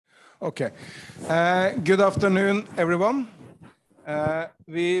Okay. Good afternoon, everyone.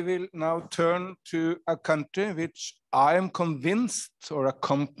 We will now turn to a country which I am convinced, or a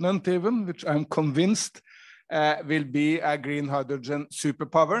continent even, which I'm convinced will be a green hydrogen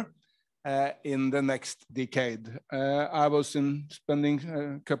superpower in the next decade. I was spending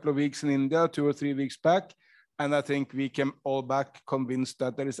a couple of weeks in India 2 or 3 weeks back, and I think we came all back convinced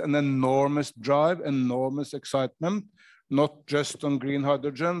that there is an enormous drive, enormous excitement, not just on green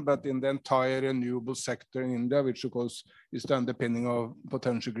hydrogen, but in the entire renewable sector in India, which of course is the underpinning of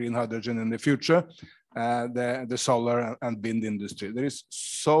potential green hydrogen in the future, the solar and wind industry. There is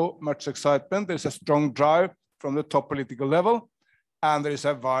so much excitement. There's a strong drive from the top political level, and there is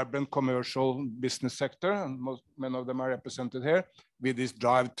a vibrant commercial business sector, and many of them are represented here, with this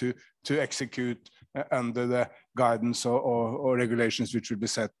drive to execute under the guidance or regulations which will be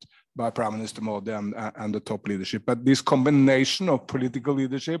set by Prime Minister Modi and the top leadership. But this combination of political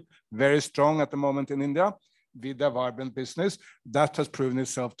leadership, very strong at the moment in India, with a vibrant business, that has proven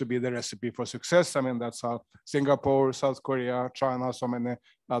itself to be the recipe for success. I mean, that's how Singapore, South Korea, China, so many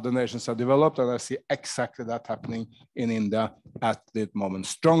other nations have developed, and I see exactly that happening in India at this moment.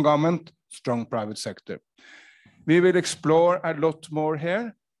 Strong government, strong private sector. We will explore a lot more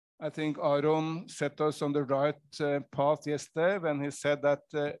here. I think Aron set us on the right path yesterday when he said that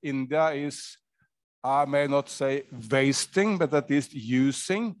India is, I may not say wasting, but at least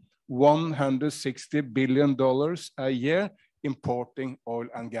using $160 billion a year importing oil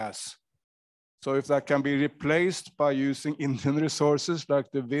and gas. So if that can be replaced by using Indian resources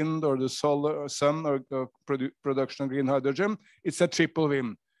like the wind or the solar or sun or the production of green hydrogen, it's a triple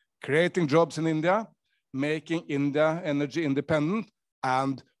win. Creating jobs in India, making India energy independent,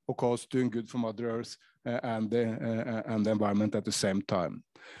 and of course, doing good for Mother Earth and the environment at the same time.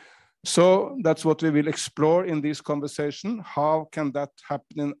 So that's what we will explore in this conversation. How can that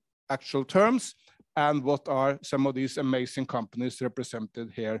happen in actual terms? And what are some of these amazing companies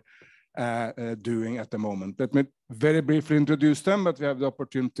represented here doing at the moment? Let me very briefly introduce them, but we have the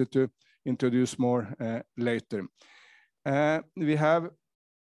opportunity to introduce more later. We have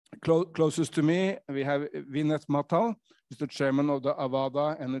closest to me, we have Vineet Mittal, who's the chairman of the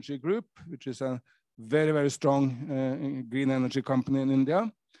Avada Energy Group, which is a very, very strong green energy company in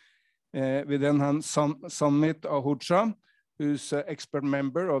India. We then have Samit Ahuja, who's an expert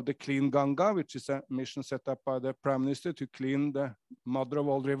member of the Clean Ganga, which is a mission set up by the Prime Minister to clean the mother of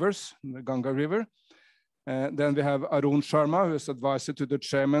all rivers, the Ganga River. Then we have Arun Sharma, who is advisor to the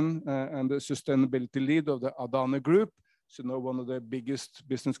chairman and the sustainability lead of the Adani Group, so one of the biggest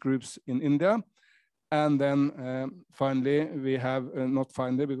business groups in India. And then finally, we have, not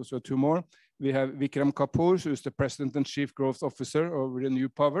finally, because we have two more, we have Vikram Kapoor, who is the President and Chief Growth Officer of Renew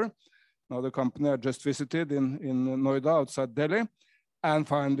Power, another company I just visited in Noida, outside Delhi. And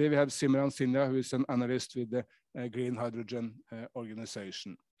finally, we have Simran Sinha, who is an analyst with the Green Hydrogen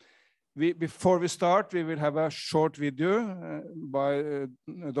Organization. Before we start, we will have a short video by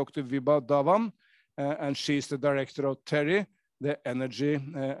Dr. Vibha Dhawan, and she's the director of TERI, the Energy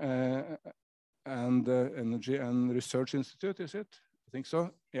and Research Institute, is it? I think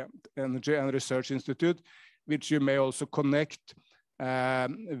so. Yeah, Energy and Research Institute, which you may also connect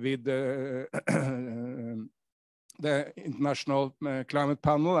with the International Climate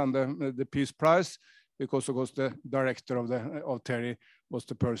Panel and the Peace Prize, because of course the director of TERI was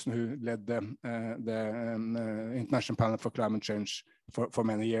the person who led the International Panel for Climate Change for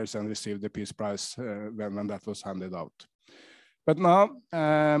many years and received the Peace Prize when that was handed out. But now,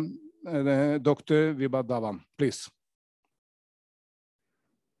 Dr. Vibha Dhawan, please.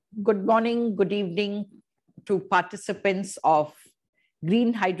 Good morning, good evening to participants of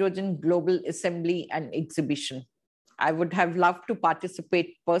Green Hydrogen Global Assembly and Exhibition. I would have loved to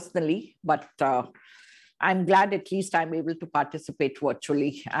participate personally, but I'm glad at least I'm able to participate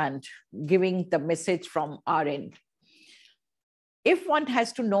virtually and giving the message from our end. If one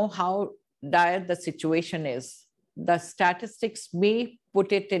has to know how dire the situation is, the statistics may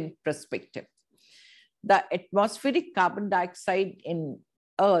put it in perspective. The atmospheric carbon dioxide in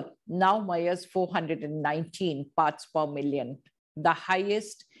Earth now measures 419 parts per million, the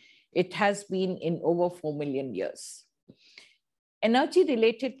highest it has been in over 4 million years.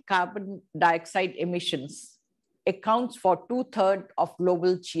 Energy-related carbon dioxide emissions accounts for 2/3 of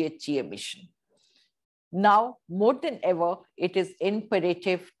global GHG emission. Now, more than ever, it is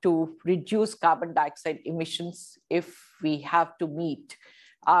imperative to reduce carbon dioxide emissions if we have to meet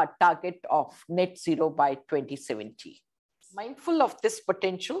our target of net zero by 2070. Mindful of this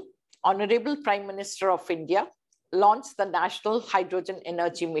potential, Honorable Prime Minister of India launched the National Hydrogen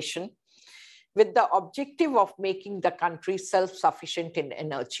Energy Mission with the objective of making the country self-sufficient in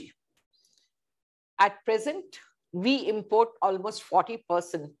energy. At present, we import almost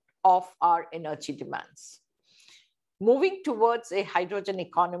 40% of our energy demands. Moving towards a hydrogen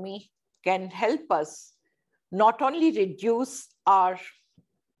economy can help us not only reduce our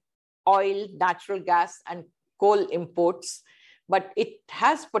oil, natural gas, and coal imports, but it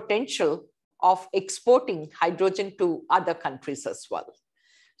has potential of exporting hydrogen to other countries as well.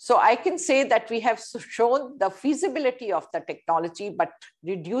 So I can say that we have shown the feasibility of the technology, but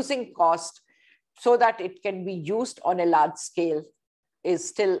reducing cost so that it can be used on a large scale is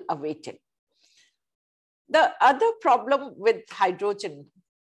still awaited. The other problem with hydrogen,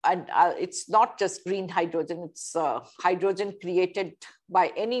 and it's not just green hydrogen, it's hydrogen created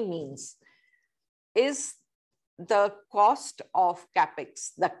by any means, is the cost of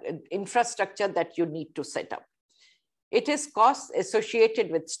capex, the infrastructure that you need to set up. It is costs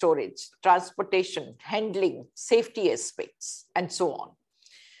associated with storage, transportation, handling, safety aspects, and so on.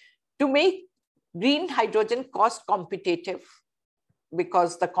 To make green hydrogen cost competitive,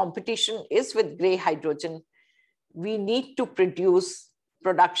 because the competition is with gray hydrogen, we need to produce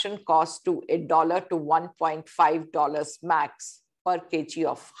production cost to $1 to $1.5 max per kg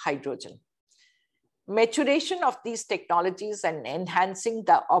of hydrogen. Maturation of these technologies and enhancing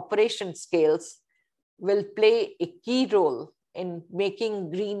the operation scales will play a key role in making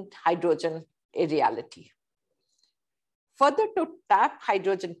green hydrogen a reality. Further, to tap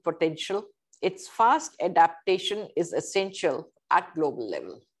hydrogen potential, its fast adaptation is essential at global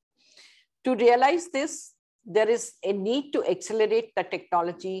level. To realize this, there is a need to accelerate the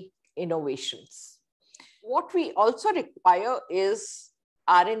technology innovations. What we also require is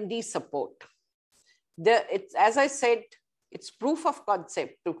R&D support. As I said, it's proof of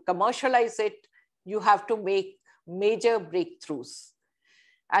concept. To commercialize it, you have to make major breakthroughs.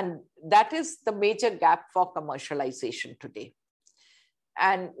 And that is the major gap for commercialization today.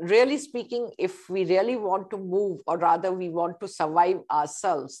 And really speaking, if we really want to move, or rather we want to survive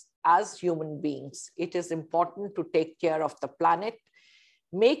ourselves as human beings, it is important to take care of the planet,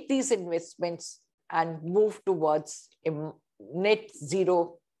 make these investments, and move towards a net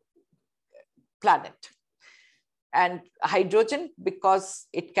zero planet. And hydrogen, because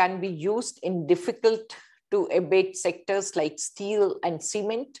it can be used in difficult to abate sectors like steel and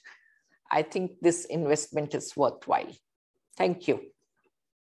cement, I think this investment is worthwhile. Thank you.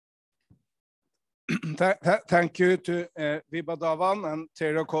 Thank you to Vibha Dhawan, and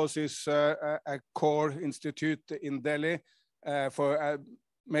TERA, of course, is a core institute in Delhi for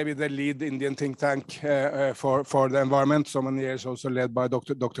maybe the lead Indian think tank for the environment, so many years also led by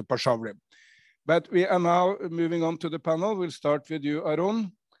Dr. Pashawri. But we are now moving on to the panel. We'll start with you,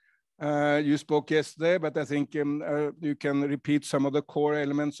 Arun. You spoke yesterday, but I think you can repeat some of the core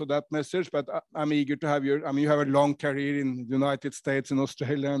elements of that message. But I'm eager to have your, you have a long career in the United States, in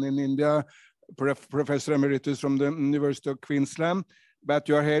Australia, and in India, Professor Emeritus from the University of Queensland. But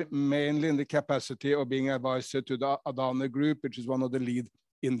you are here mainly in the capacity of being advisor to the Adani Group, which is one of the lead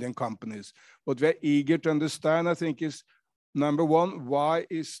Indian companies. What we're eager to understand, I think, is number one, why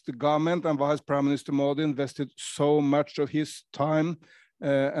is the government and why has Prime Minister Modi invested so much of his time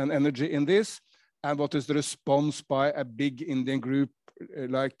and energy in this? And what is the response by a big Indian group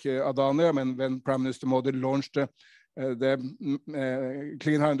like Adani? I mean, when Prime Minister Modi launched the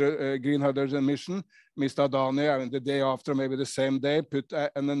green hydrogen mission, Mr. Adani, I mean, the day after, maybe the same day, put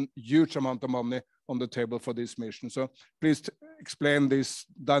a huge amount of money on the table for this mission. So please explain these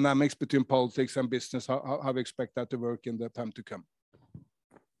dynamics between politics and business, how we expect that to work in the time to come.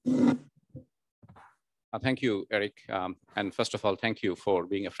 Thank you, Eric. And first of all, thank you for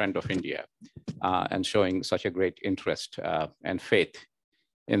being a friend of India and showing such a great interest and faith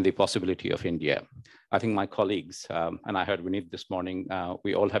in the possibility of India. I think my colleagues, and I heard Vineet this morning,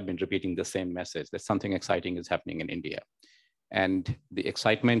 we all have been repeating the same message, that something exciting is happening in India. And the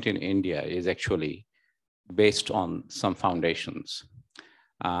excitement in India is actually based on some foundations.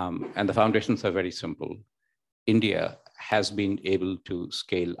 And the foundations are very simple. India has been able to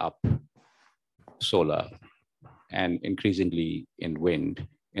scale up solar and increasingly in wind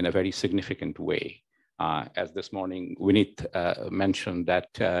in a very significant way. As this morning, Vineet mentioned that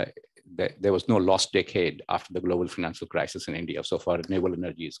there was no lost decade after the global financial crisis in India so far as renewable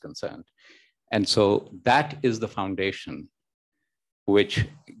energy is concerned. And so that is the foundation which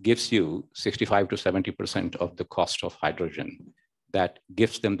gives you 65 to 70% of the cost of hydrogen, that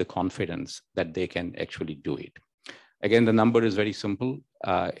gives them the confidence that they can actually do it. Again, the number is very simple.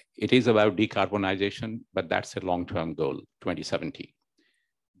 It is about decarbonization, but that's a long-term goal, 2070.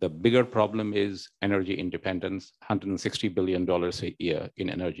 The bigger problem is energy independence, $160 billion a year in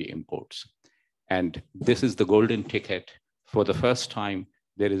energy imports. And this is the golden ticket for the first time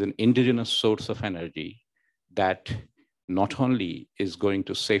there is an indigenous source of energy that not only is going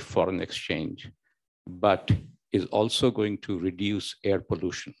to save foreign exchange, but is also going to reduce air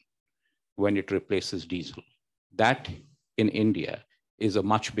pollution when it replaces diesel. That in India is a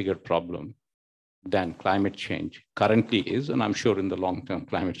much bigger problem than climate change currently is, and I'm sure in the long term,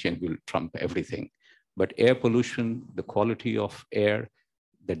 climate change will trump everything. But air pollution, the quality of air,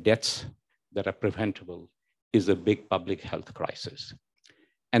 the deaths that are preventable is a big public health crisis.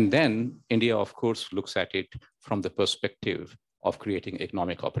 And then India, of course, looks at it from the perspective of creating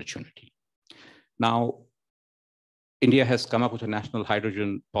economic opportunity. Now, India has come up with a national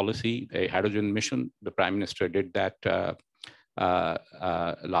hydrogen policy, a hydrogen mission. The Prime Minister did that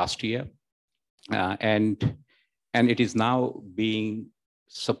last year. And it is now being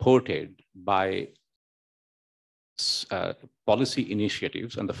supported by policy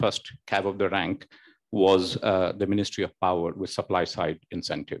initiatives. And the first cab of the rank was the Ministry of Power with supply side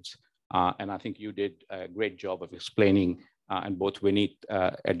incentives. And I think you did a great job of explaining, and both Vineet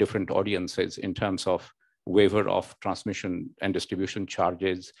at different audiences in terms of waiver of transmission and distribution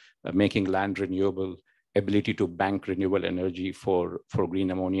charges, making land renewable, ability to bank renewable energy for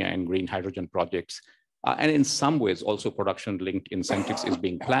green ammonia and green hydrogen projects. And in some ways, also production-linked incentives is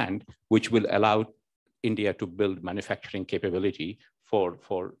being planned, which will allow India to build manufacturing capability for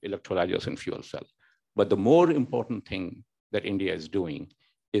electrolyzers and fuel cell. But the more important thing that India is doing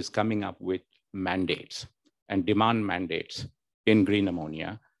is coming up with mandates and demand mandates in green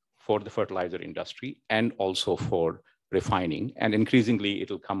ammonia for the fertilizer industry and also for refining. And increasingly,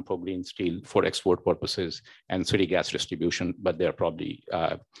 it'll come for green steel for export purposes and city gas distribution, but they're probably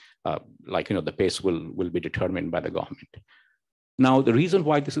the pace will be determined by the government. Now, the reason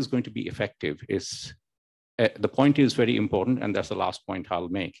why this is going to be effective is, the point is very important, and that's the last point I'll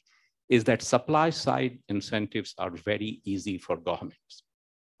make, is that supply side incentives are very easy for governments.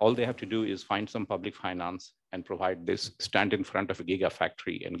 All they have to do is find some public finance and provide this, stand in front of a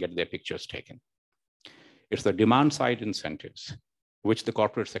gigafactory and get their pictures taken. It's the demand side incentives, which the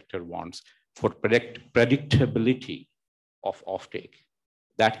corporate sector wants for predictability of offtake,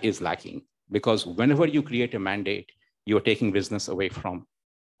 that is lacking. Because whenever you create a mandate, you're taking business away from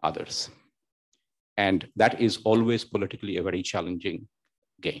others. And that is always politically a very challenging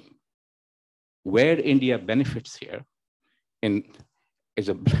game. Where India benefits here is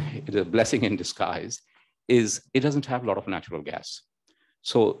a blessing in disguise, is it doesn't have a lot of natural gas.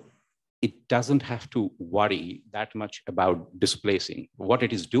 So it doesn't have to worry that much about displacing. What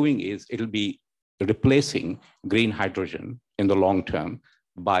it is doing is it'll be replacing green hydrogen in the long term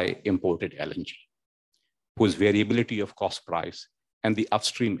by imported LNG, whose variability of cost price and the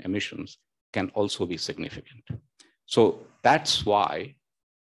upstream emissions can also be significant. So that's why,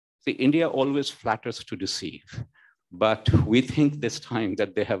 see, India always flatters to deceive, but we think this time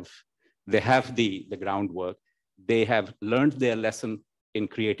that they have the groundwork. They have learned their lesson in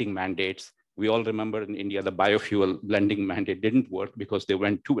creating mandates. We all remember in India, the biofuel blending mandate didn't work because they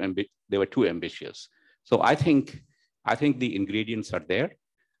were too ambitious. So I think the ingredients are there,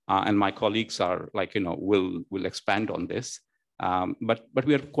 and my colleagues are will expand on this. But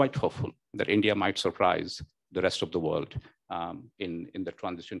we are quite hopeful that India might surprise the rest of the world in the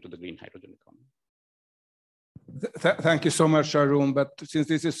transition to the green hydrogen economy. Thank you so much, Arun. But since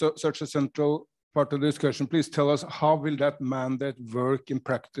this is such a central part of the discussion, please tell us, how will that mandate work in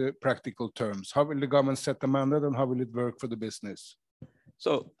practical terms? How will the government set the mandate, and how will it work for the business?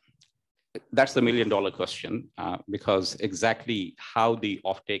 So that's the $1 million question, because exactly how the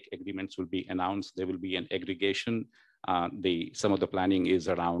offtake agreements will be announced, there will be an aggregation. Some of the planning is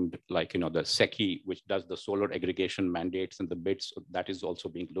around the SECI, which does the solar aggregation mandates and the bids, that is also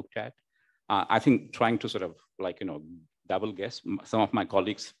being looked at. I think trying to sort of double guess, some of my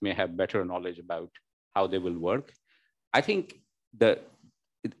colleagues may have better knowledge about how they will work. I think the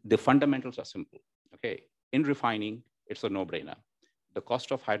fundamentals are simple, okay? In refining, it's a no-brainer. The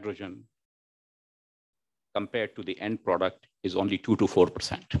cost of hydrogen compared to the end product is only 2 to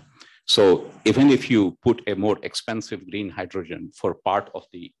 4%. So even if you put a more expensive green hydrogen for part of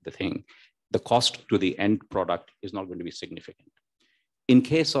the thing, the cost to the end product is not going to be significant. In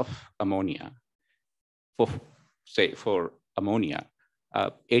case of ammonia, for ammonia,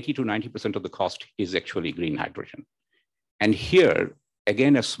 80 to 90% of the cost is actually green hydrogen. And here,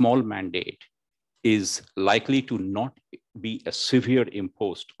 again, a small mandate is likely to not be a severe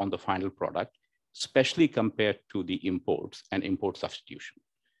impost on the final product, especially compared to the imports and import substitution.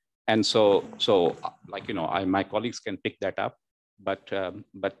 And so my colleagues can pick that up, but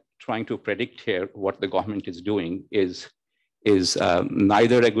trying to predict here what the government is doing is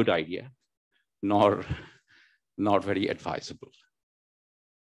neither a good idea nor very advisable.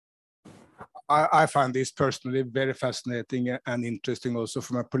 I find this personally very fascinating and interesting also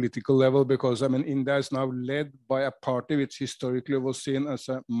from a political level, because I mean, India is now led by a party which historically was seen as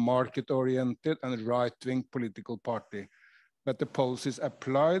a market-oriented and right-wing political party. But the policies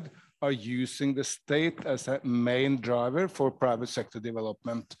applied are using the state as a main driver for private sector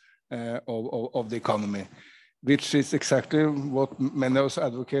development of the economy, which is exactly what many of us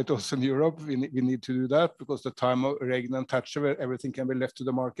advocate also in Europe. We need to do that, because the time of Reagan and Thatcher, where everything can be left to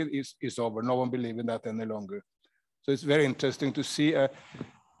the market, is over. No one believes in that any longer. So it's very interesting to see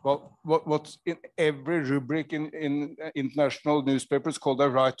what's in every rubric in international newspapers called a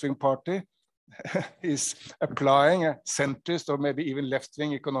right-wing party is applying a centrist or maybe even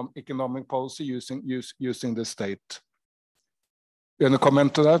left-wing economic policy using the state. You want to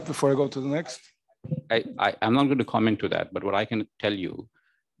comment to that before I go to the next? I'm not going to comment to that, but what I can tell you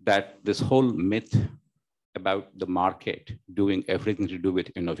that this whole myth about the market doing everything to do with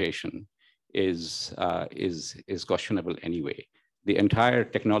innovation is questionable anyway. The entire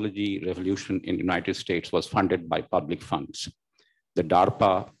technology revolution in the United States was funded by public funds. The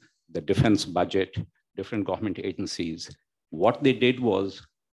DARPA, the defense budget, different government agencies, what they did was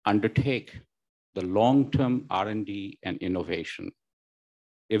undertake the long-term R&D and innovation.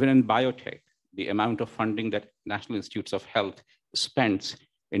 Even in biotech, the amount of funding that National Institutes of Health spends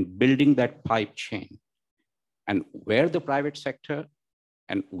in building that pipe chain, and where the private sector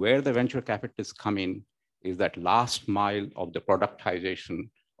and where the venture capitalists come in is that last mile of the productization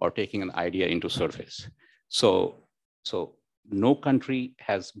or taking an idea into service. So no country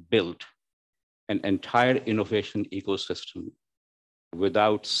has built an entire innovation ecosystem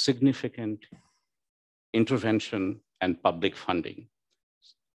without significant intervention and public funding.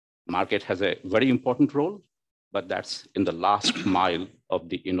 Market has a very important role, but that's in the last mile of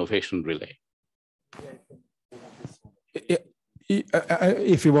the innovation relay.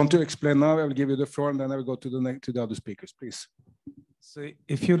 If you want to explain now, I will give you the floor, and then I will go to the other speakers, please. So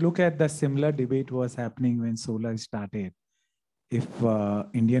if you look at the similar debate was happening when solar started, if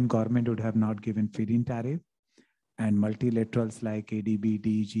Indian government would have not given feed-in tariff, and multilaterals like ADB,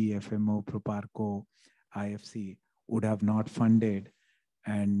 DG, FMO, Proparco, IFC would have not funded,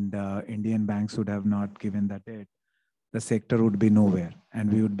 and Indian banks would have not given the debt, the sector would be nowhere,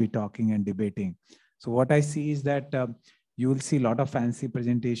 and we would be talking and debating. So what I see is that you will see a lot of fancy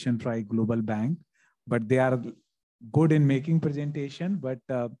presentation from a global bank, but they are good in making presentation, but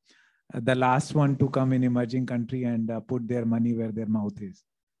the last one to come in emerging country and put their money where their mouth is.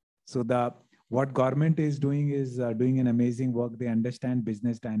 So what government is doing doing an amazing work. They understand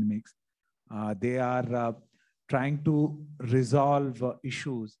business dynamics. They are trying to resolve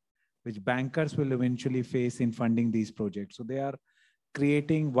issues which bankers will eventually face in funding these projects. So they are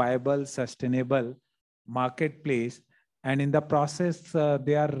creating viable, sustainable marketplace. And in the process,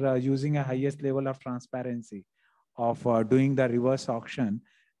 they are using a highest level of transparency of doing the reverse auction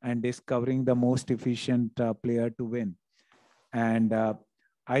and discovering the most efficient player to win. And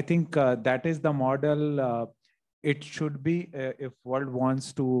I think that is the model it should be if world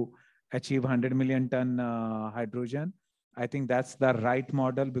wants to achieve 100 million ton hydrogen. I think that's the right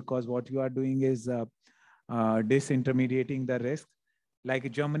model, because what you are doing is disintermediating the risk.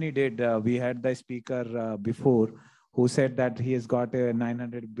 Like Germany did, we had the speaker before who said that he has got a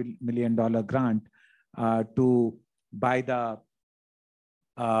 $900 million grant to buy the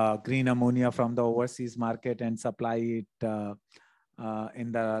green ammonia from the overseas market and supply it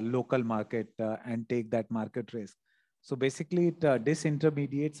in the local market and take that market risk. So basically it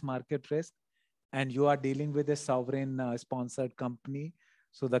disintermediates market risk, and you are dealing with a sovereign sponsored company.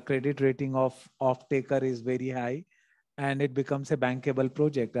 So the credit rating of off-taker is very high, and it becomes a bankable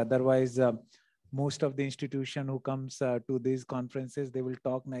project. Otherwise, most of the institution who comes to these conferences, they will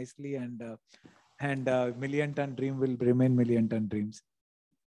talk nicely, and million-ton dream will remain million-ton dreams.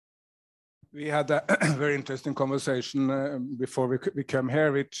 We had a very interesting conversation before we came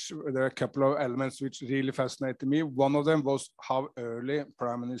here, which there are a couple of elements which really fascinated me. One of them was how early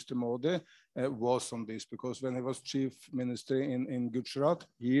Prime Minister Modi was on this, because when he was chief minister in Gujarat,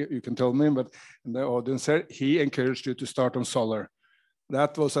 you can tell me, but in the audience here, he encouraged you to start on solar.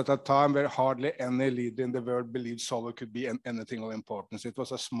 That was at a time where hardly any leader in the world believed solar could be anything of importance. It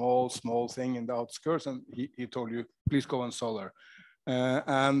was a small thing in the outskirts, and he told you, please go on solar.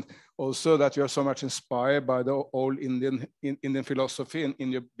 And also that you are so much inspired by the old Indian philosophy and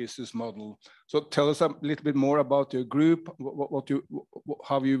in your business model. So tell us a little bit more about your group,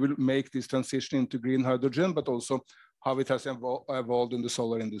 how you will make this transition into green hydrogen, but also how it has evolved in the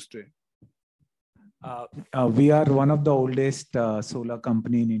solar industry. We are one of the oldest solar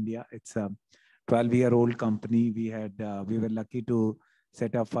company in India. It's a 12-year-old company. We were lucky to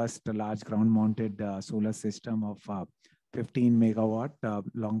set up first large ground-mounted solar system of 15 megawatt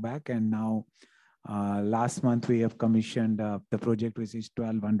long back. And now last month we have commissioned the project, which is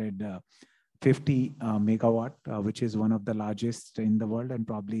 1250 megawatt, which is one of the largest in the world and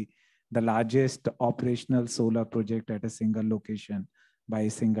probably the largest operational solar project at a single location by a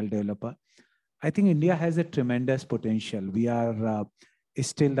single developer. I think India has a tremendous potential. We are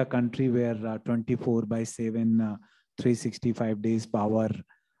still the country where 24/7, 365 days power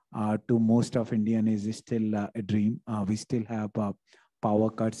to most of Indian is still a dream. We still have power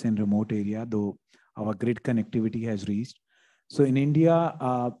cuts in remote area, though our grid connectivity has reached. So in India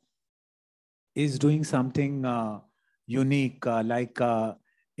is doing something unique, like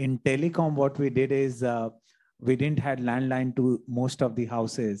in telecom, what we did is we didn't have landline to most of the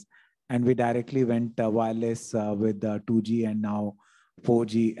houses, and we directly went wireless with 2G and now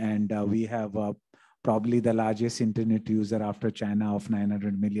 4G, and we have probably the largest internet user after China of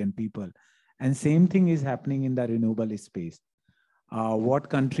 900 million people. And same thing is happening in the renewable space. What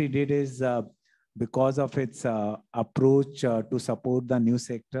country did is because of its approach to support the new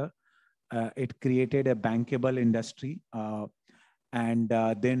sector, it created a bankable industry and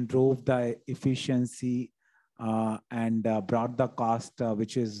then drove the efficiency and brought the cost,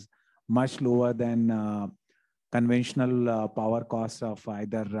 which is much lower than conventional power cost of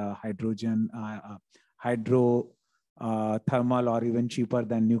either hydrogen, thermal, or even cheaper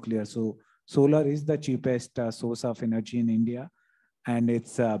than nuclear. So solar is the cheapest source of energy in India. And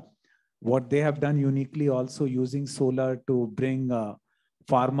it's what they have done uniquely, also using solar to bring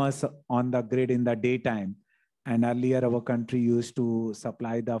farmers on the grid in the daytime. And earlier our country used to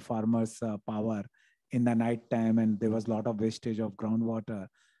supply the farmers power in the night time, and there was a lot of wastage of groundwater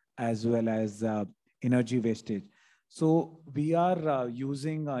as well as energy wastage. So we are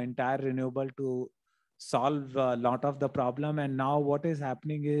using entire renewable to solve a lot of the problem. And now what is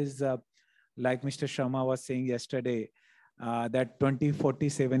happening is, like Mr. Sharma was saying yesterday, that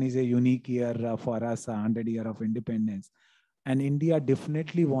 2047 is a unique year for us, 100 year of independence. And India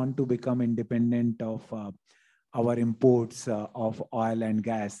definitely want to become independent of our imports of oil and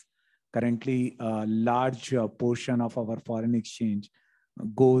gas. Currently, a large portion of our foreign exchange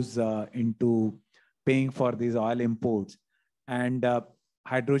goes into paying for these oil imports. And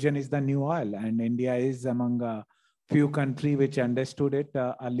hydrogen is the new oil. And India is among a few countries which understood it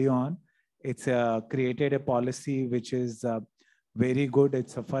early on. It's created a policy which is very good.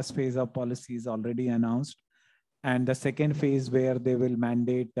 It's the first phase of policy is already announced. And the second phase where they will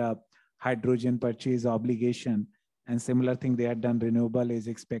mandate hydrogen purchase obligation, and similar thing they had done renewable, is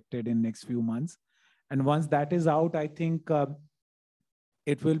expected in next few months. And once that is out, I think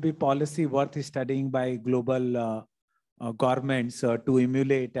it will be policy worth studying by global governments to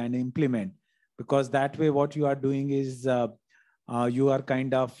emulate and implement, because that way what you are doing is you are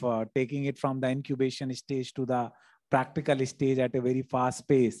kind of taking it from the incubation stage to the practical stage at a very fast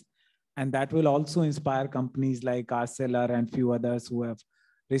pace. And that will also inspire companies like Arcelor and few others who have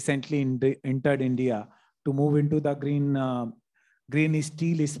recently entered India to move into the green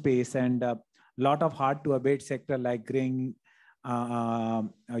steel space, and a lot of hard to abate sector like green.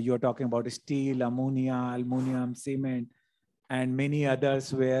 You're talking about steel, ammonia, aluminum, cement, and many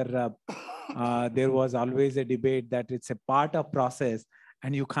others where there was always a debate that it's a part of process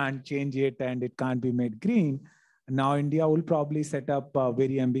and you can't change it and it can't be made green. Now India will probably set up a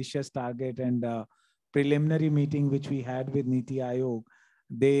very ambitious target, and preliminary meeting which we had with Niti Aayog,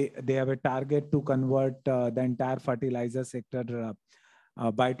 they have a target to convert the entire fertilizer sector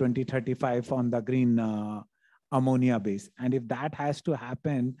by 2035 on the green ammonia base. And if that has to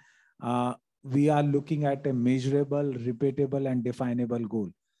happen, we are looking at a measurable, repeatable, and definable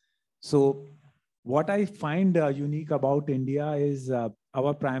goal. So what I find unique about India is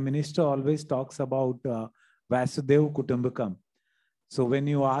our Prime Minister always talks about Vasudev Kutumbakam. So when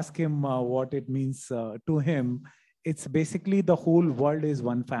you ask him what it means to him, it's basically the whole world is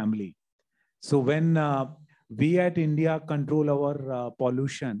one family. So when we at India control our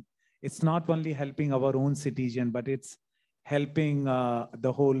pollution, it's not only helping our own citizen, but it's helping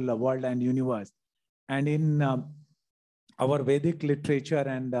the whole world and universe. And in our Vedic literature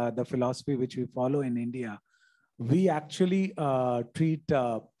and the philosophy which we follow in India, we actually treat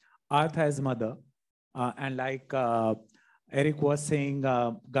Earth as mother. And like Eric was saying,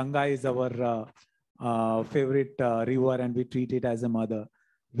 Ganga is our favorite river, and we treat it as a mother.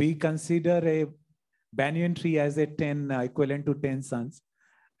 We consider a banyan tree as a equivalent to 10 sons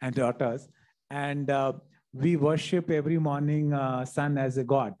and daughters. And we worship every morning sun as a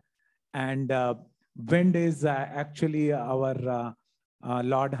god. And wind is actually our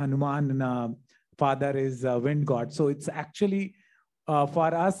Lord Hanuman, father is wind god. So it's actually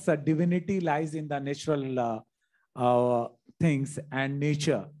for us, divinity lies in the natural things and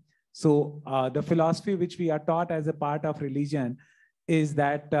nature. So the philosophy which we are taught as a part of religion is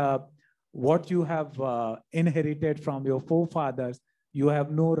that what you have inherited from your forefathers, you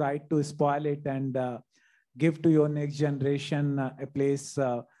have no right to spoil it and give to your next generation a place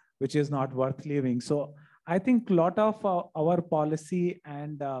which is not worth living. So I think a lot of our policy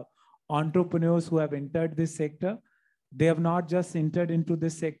and entrepreneurs who have entered this sector, they have not just entered into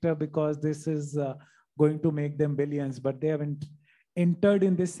this sector because this is going to make them billions, but they have entered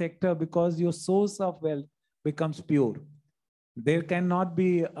in this sector because your source of wealth becomes pure. There cannot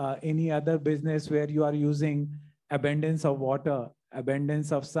be any other business where you are using abundance of water,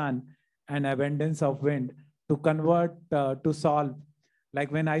 abundance of sun, and abundance of wind to convert, to solve.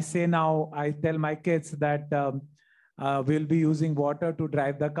 Like when I say now, I tell my kids that we'll be using water to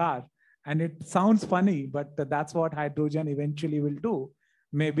drive the car. And it sounds funny, but that's what hydrogen eventually will do.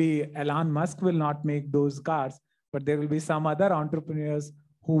 Maybe Elon Musk will not make those cars, but there will be some other entrepreneurs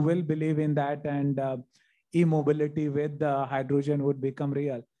who will believe in that, and e-mobility with hydrogen would become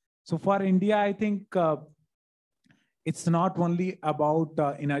real. So for India, I think it's not only about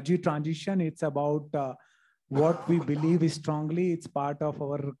energy transition, it's about what we believe is strongly. It's part of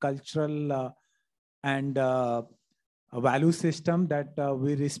our cultural and value system that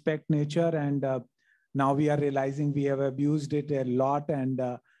we respect nature, and now we are realizing we have abused it a lot, and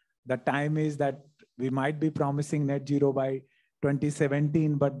the time is that we might be promising net zero by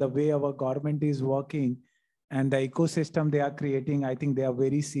 2017, but the way our government is working and the ecosystem they are creating, I think they are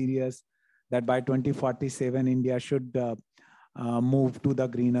very serious that by 2047 India should move to the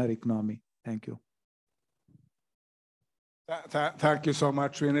greener economy. Thank you. Thank you so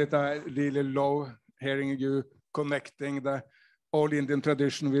much, Vinit. I really love hearing you connecting the old Indian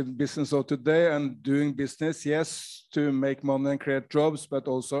tradition with business of today, and doing business, yes, to make money and create jobs, but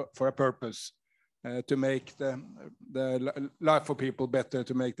also for a purpose, to make the life for people better,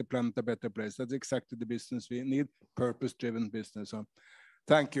 to make the planet a better place. That's exactly the business we need, purpose-driven business. So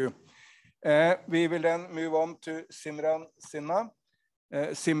thank you. We will then move on to Simran Sinha.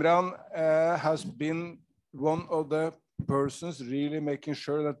 Simran has been one of the persons really making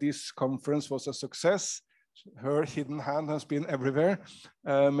sure that this conference was a success. Her hidden hand has been everywhere,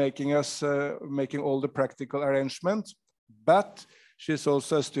 making all the practical arrangements. But she's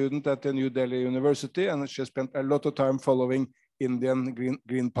also a student at the New Delhi University, and she spent a lot of time following Indian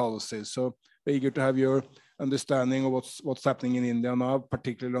green policies. So we're eager to have your understanding of what's happening in India now,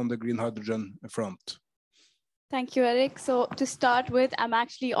 particularly on the green hydrogen front. Thank you, Eric. So to start with, I'm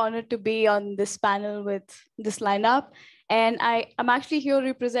actually honored to be on this panel with this lineup. And I'm actually here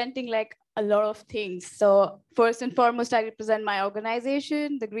representing like a lot of things. So first and foremost, I represent my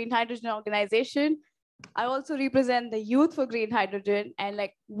organization, the Green Hydrogen Organization. I also represent the Youth for Green Hydrogen and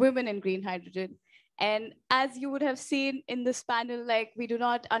like women in green hydrogen. And as you would have seen in this panel, like we do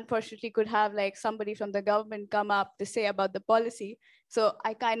not, unfortunately, could have like somebody from the government come up to say about the policy. So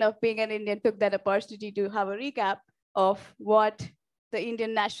I kind of, being an Indian, took that opportunity to have a recap of what the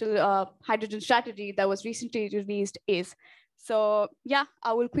Indian National Hydrogen Strategy that was recently released is. So yeah,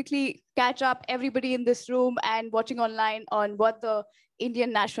 I will quickly catch up everybody in this room and watching online on what the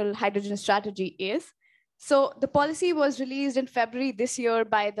Indian National Hydrogen Strategy is. So the policy was released in February this year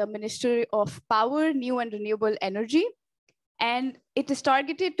by the Ministry of Power, New and Renewable Energy. And it is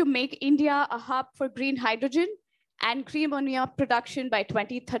targeted to make India a hub for green hydrogen and green ammonia production by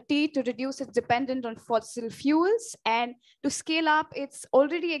 2030 to reduce its dependence on fossil fuels and to scale up its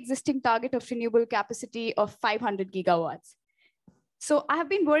already existing target of renewable capacity of 500 gigawatts. So I have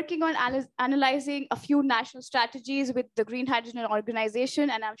been working on analyzing a few national strategies with the Green Hydrogen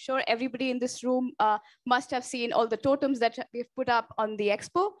Organization, and I'm sure everybody in this room must have seen all the totems that we've put up on the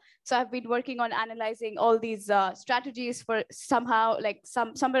expo. So I've been working on analyzing all these strategies for somewhere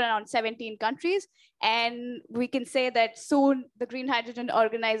around 17 countries. And we can say that soon the Green Hydrogen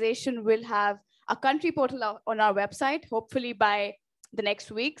Organization will have a country portal on our website, hopefully by the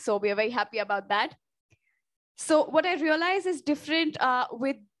next week. So we are very happy about that. So what I realize is different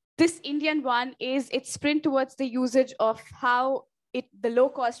with this Indian one is its sprint towards the usage of the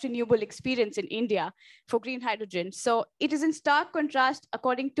low-cost renewable experience in India for green hydrogen. So it is in stark contrast,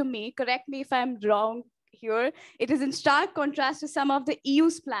 according to me, correct me if I'm wrong here, it is in stark contrast to some of the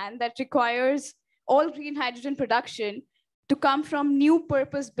EU's plan that requires all green hydrogen production to come from new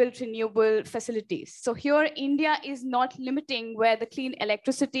purpose-built renewable facilities. So here, India is not limiting where the clean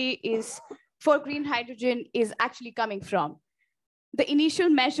electricity is for green hydrogen is actually coming from. The initial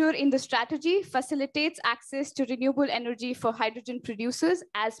measure in the strategy facilitates access to renewable energy for hydrogen producers,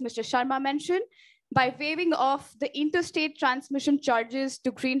 as Mr. Sharma mentioned, by waiving off the interstate transmission charges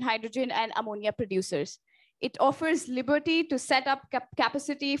to green hydrogen and ammonia producers. It offers liberty to set up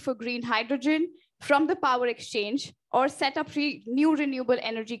capacity for green hydrogen from the power exchange or set up new renewable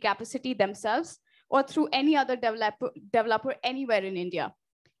energy capacity themselves or through any other developer anywhere in India.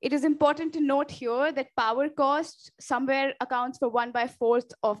 It is important to note here that power cost somewhere accounts for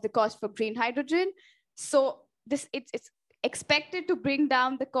 1/4 of the cost for green hydrogen. So it's expected to bring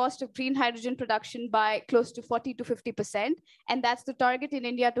down the cost of green hydrogen production by close to 40 to 50%. And that's the target in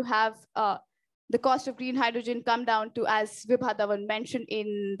India, to have the cost of green hydrogen come down to, as Vibha Dhawan mentioned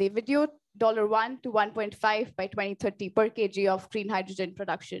in the video, $1 to 1.5 by 2030 per kg of green hydrogen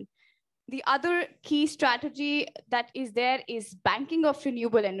production. The other key strategy that is there is banking of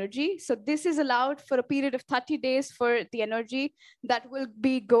renewable energy. So this is allowed for a period of 30 days for the energy that will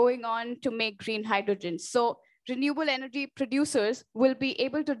be going on to make green hydrogen. So renewable energy producers will be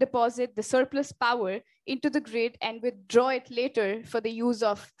able to deposit the surplus power into the grid and withdraw it later for the use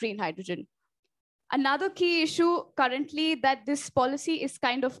of green hydrogen. Another key issue currently that this policy is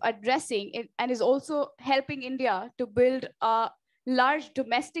kind of addressing and is also helping India to build a large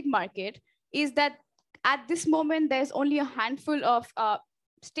domestic market is that at this moment, there's only a handful of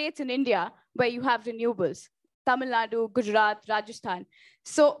states in India where you have renewables: Tamil Nadu, Gujarat, Rajasthan.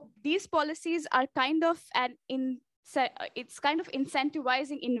 So these policies are kind of it's kind of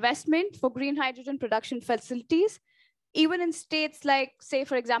incentivizing investment for green hydrogen production facilities, even in states like, say,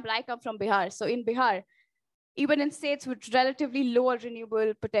 for example, I come from Bihar. So in Bihar, even in states with relatively lower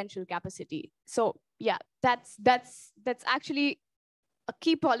renewable potential capacity. So yeah, that's actually a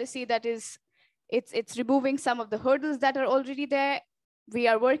key policy that is, it's removing some of the hurdles that are already there. We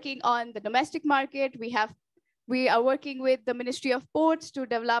are working on the domestic market. We are working with the Ministry of Ports to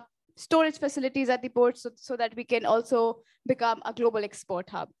develop storage facilities at the ports so that we can also become a global export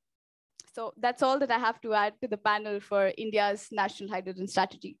hub. So that's all that I have to add to the panel for India's national hydrogen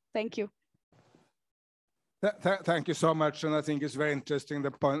strategy. Thank you. Thank you so much. And I think it's very interesting,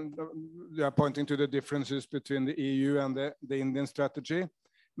 you are pointing to the differences between the EU and the Indian strategy.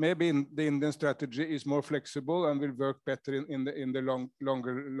 Maybe the Indian strategy is more flexible and will work better in the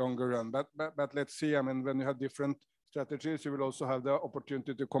longer run. But let's see. I mean, when you have different strategies, you will also have the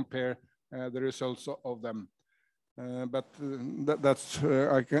opportunity to compare the results of them. That's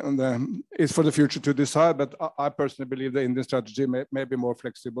it's for the future to decide. But I personally believe the Indian strategy may be more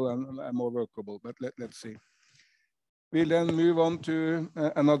flexible and more workable. But let's see. We'll then move on to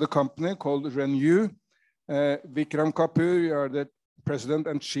another company called Renew. Vikram Kapoor, you are the President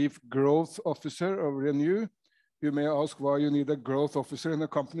and Chief Growth Officer of Renew. You may ask why you need a growth officer in a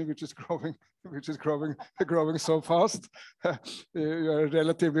company which is growing so fast. You are a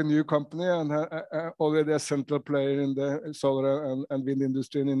relatively new company and already a central player in the solar and wind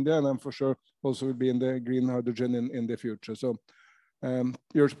industry in India, and I'm for sure also will be in the green hydrogen in the future. So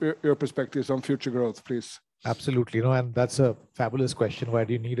your perspectives on future growth, please. Absolutely, and that's a fabulous question. Why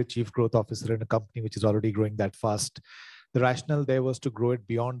do you need a chief growth officer in a company which is already growing that fast? The rationale there was to grow it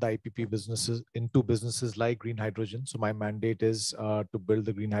beyond the IPP businesses into businesses like green hydrogen. So my mandate is to build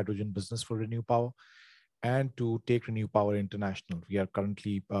the green hydrogen business for Renew Power and to take Renew Power international. We are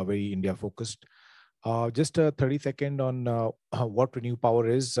currently very India focused. Just a 30-second on what Renew Power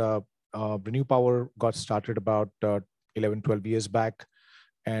is. Renew Power got started about 11, 12 years back.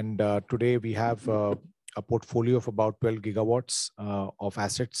 And today we have a portfolio of about 12 gigawatts of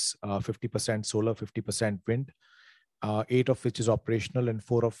assets, 50% solar, 50% wind. 8 of which is operational and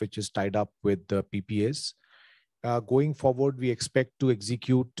 4 of which is tied up with the PPAs. Going forward, we expect to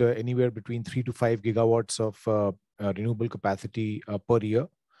execute anywhere between 3 to 5 gigawatts of renewable capacity per year,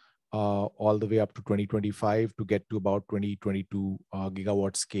 all the way up to 2025 to get to about 2022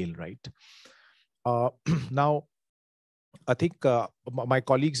 gigawatt scale, right? Now, I think my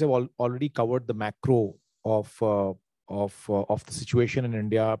colleagues have already covered the macro of the situation in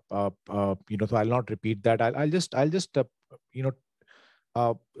India, so I'll not repeat that. I'll just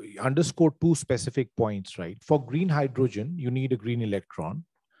underscore 2 specific points, right? For green hydrogen, you need a green electron,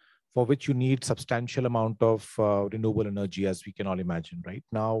 for which you need substantial amount of renewable energy, as we can all imagine, right?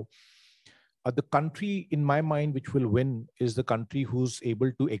 Now, the country, in my mind, which will win is the country who's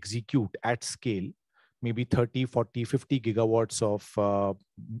able to execute at scale, maybe 30, 40, 50 gigawatts of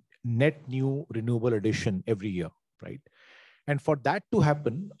net new renewable addition every year, right? And for that to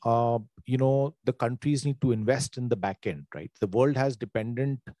happen, the countries need to invest in the back end, right? The world has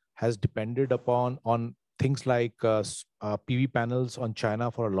depended on things like PV panels on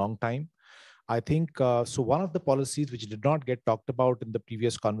China for a long time. I think so. One of the policies which did not get talked about in the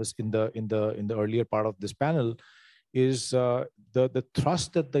previous in the earlier part of this panel is the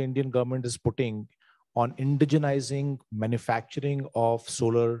thrust that the Indian government is putting on indigenizing manufacturing of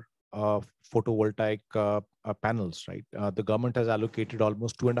solar photovoltaic panels, right? The government has allocated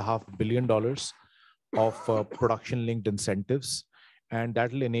almost $2.5 billion of production-linked incentives, and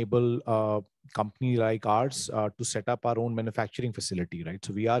that will enable a company like ours to set up our own manufacturing facility, right?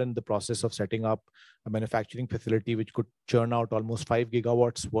 So we are in the process of setting up a manufacturing facility which could churn out almost 5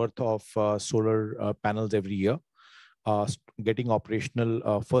 gigawatts worth of solar panels every year, getting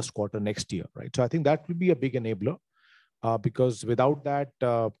operational first quarter next year, right? So I think that will be a big enabler. Because without that,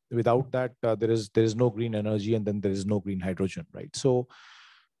 there is no green energy, and then there is no green hydrogen, right? So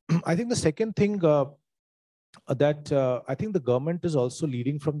I think the second thing that I think the government is also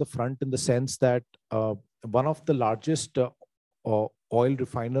leading from the front, in the sense that one of the largest oil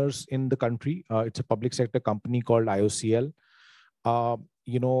refiners in the country, it's a public sector company called IOCL.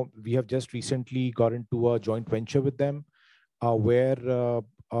 We have just recently got into a joint venture with them, where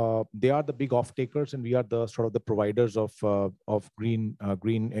they are the big off-takers and we are the sort of the providers of green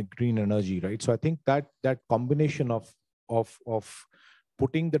energy, right? So I think that combination of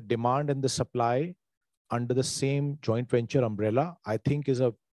putting the demand and the supply under the same joint venture umbrella, I think is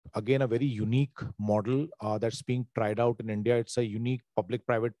again a very unique model that's being tried out in India. It's a unique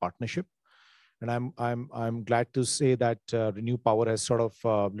public-private partnership, and I'm glad to say that Renew Power has sort of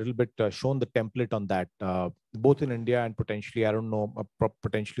a little bit shown the template on that, both in India and potentially, I don't know,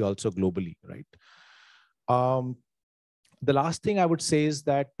 potentially also globally, right? The last thing I would say is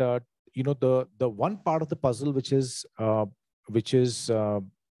that the one part of the puzzle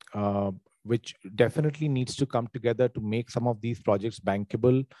which definitely needs to come together to make some of these projects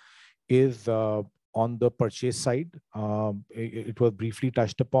bankable is on the purchase side. It was briefly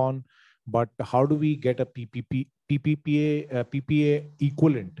touched upon, but how do we get a PPA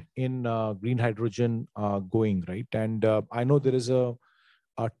equivalent in green hydrogen going, right? And I know there is a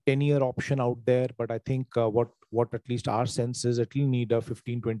 10-year option out there, but I think what at least our sense is it will need a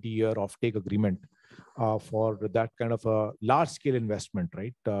 15-20-year offtake agreement for that kind of a large-scale investment,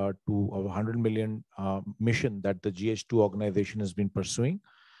 right? To a 100 million mission that the GH2 organization has been pursuing,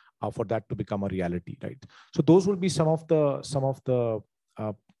 for that to become a reality, right? So those will be some of the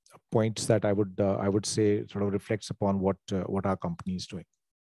points that I would say sort of reflects upon what our company is doing.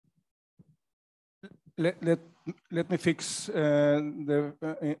 Let me fix in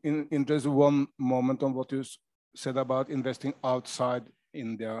just one moment on what you said about investing outside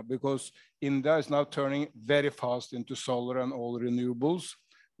India, because India is now turning very fast into solar and all renewables.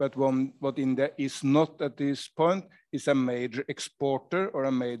 But what India is not at this point is a major exporter or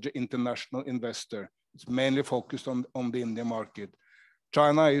a major international investor. It's mainly focused on the Indian market.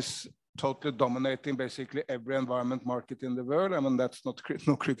 China is totally dominating basically every environment market in the world. I mean, that's not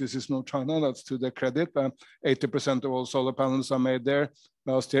no criticism of China, that's to their credit. 80% of all solar panels are made there.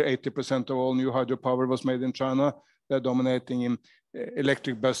 Last year, 80% of all new hydropower was made in China. They're dominating in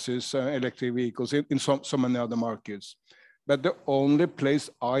electric buses, electric vehicles, in so many other markets. But the only place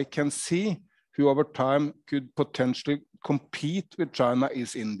I can see who over time could potentially compete with China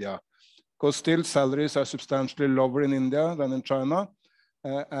is India. Because still salaries are substantially lower in India than in China.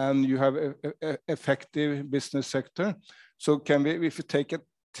 And you have an effective business sector. So can we, if you take a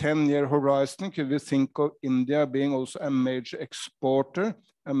 10-year horizon, could we think of India being also a major exporter,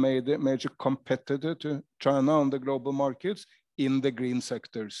 a major competitor to China on the global markets in the green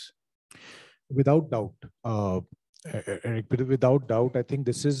sectors? Without doubt, Eric, without doubt, I think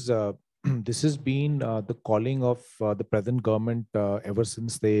this is this has been the calling of the present government ever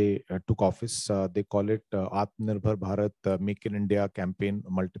since they took office. They call it Atmanirbhar Bharat, Make in India campaign,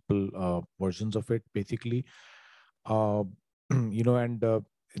 multiple versions of it, basically. And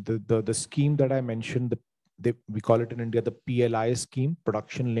the scheme that I mentioned, we call it in India the PLI scheme,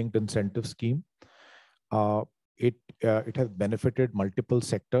 Production Linked Incentive Scheme. It has benefited multiple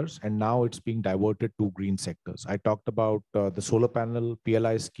sectors, and now it's being diverted to green sectors. I talked about the solar panel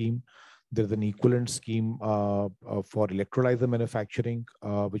PLI scheme. There's an equivalent scheme for electrolyzer manufacturing,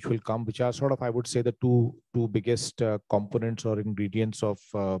 which will come, which are sort of, I would say, the two biggest components or ingredients of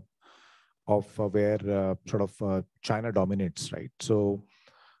where sort of China dominates, right? So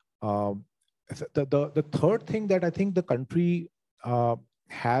the third thing that I think the country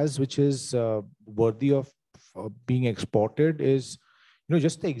has, which is worthy of being exported, is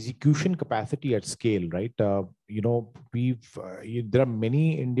just the execution capacity at scale, right? There are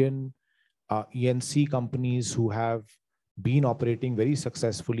many Indian ENC companies who have been operating very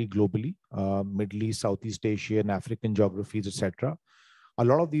successfully globally, Middle East, Southeast Asia, and African geographies, etc. A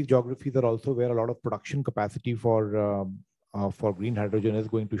lot of these geographies are also where a lot of production capacity for green hydrogen is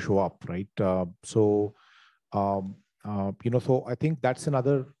going to show up, right? So I think that's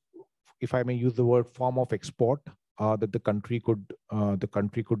another if I may use the word, form of export that the country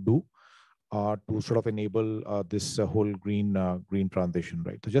could do to sort of enable this whole green transition,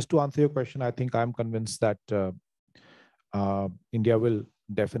 right? So just to answer your question, I think I'm convinced that India will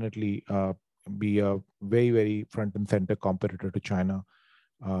definitely be a very front and center competitor to China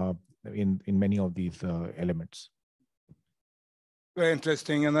in many of these elements. Very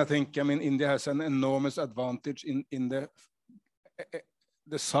interesting, and I think India has an enormous advantage in the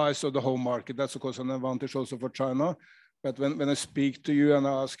size of the whole market. That's of course an advantage also for China. But when I speak to you and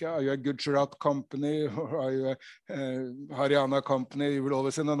I ask, are you a Gujarat company or are you a Haryana company, you will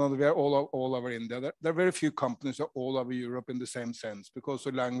always say, no, we are all over India. There are very few companies that are all over Europe in the same sense because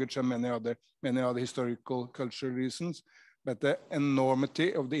of language and many other historical cultural reasons. But the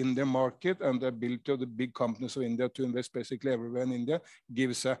enormity of the Indian market and the ability of the big companies of India to invest basically everywhere in India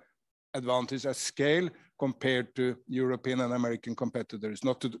gives an advantage at scale compared to European and American competitors.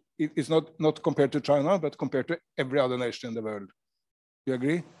 It's not compared to China, but compared to every other nation in the world. You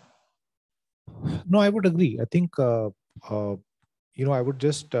agree? No, I would agree. I think, I would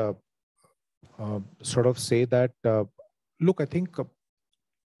just sort of say that, look, I think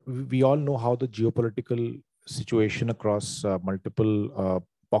we all know how the geopolitical situation across multiple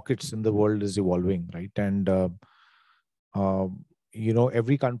pockets in the world is evolving, right? And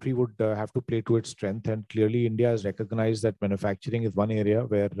every country would have to play to its strength, and clearly India has recognized that manufacturing is one area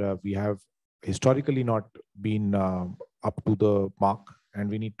where we have historically not been up to the mark, and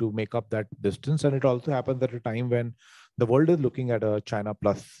we need to make up that distance. And it also happens at a time when the world is looking at a China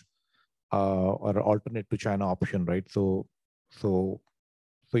plus or alternate to China option, right? So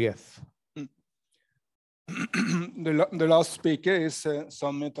yes. The last speaker is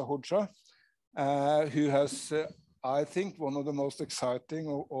Sanmit Ahujra, who has, I think, one of the most exciting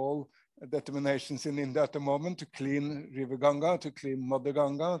of all determinations in India at the moment to clean River Ganga, to clean Mother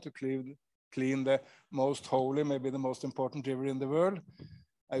Ganga, to clean the most holy, maybe the most important river in the world.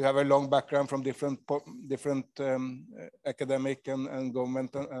 You have a long background from different academic and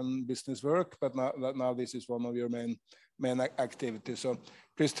government and business work, but now this is one of your main activities. So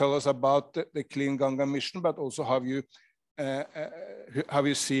please tell us about the Clean Ganga mission, but also how you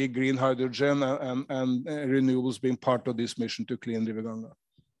see green hydrogen and renewables being part of this mission to clean River Ganga.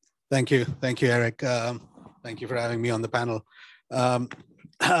 Thank you, Eric. Thank you for having me on the panel.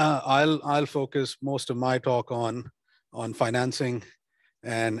 I'll focus most of my talk on financing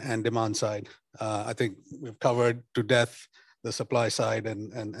and demand side. I think we've covered to death the supply side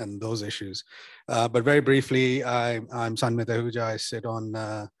and those issues. But very briefly, I'm Sanmit Ahujra. I sit on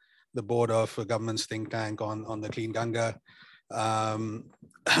the board of a government's think tank on the Clean Ganga.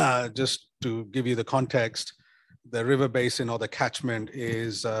 Just to give you the context, the river basin or the catchment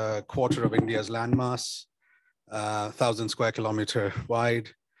is a quarter of India's landmass, 1,000 square kilometer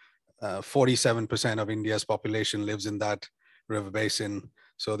wide. 47% of India's population lives in that river basin.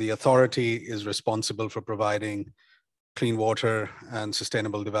 So the authority is responsible for providing clean water and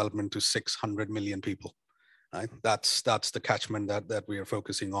sustainable development to 600 million people. Right? That's the catchment that we are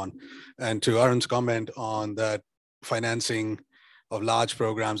focusing on. And to Arun's comment on that, financing of large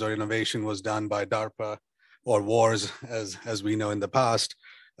programs or innovation was done by DARPA or wars, as we know in the past.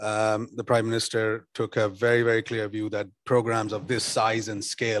 The Prime Minister took a very clear view that programs of this size and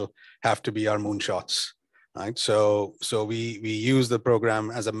scale have to be our moonshots. Right, so we use the program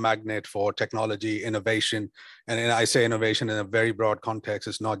as a magnet for technology innovation, and I say innovation in a very broad context.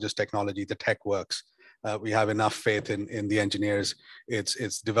 It's not just technology; the tech works. We have enough faith in the engineers.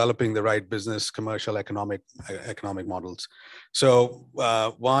 It's developing the right business, commercial, economic models. So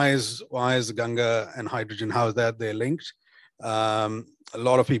why is Ganga and hydrogen? How is that they're linked? A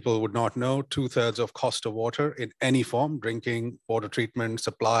lot of people would not know 2/3 of cost of water in any form: drinking, water treatment,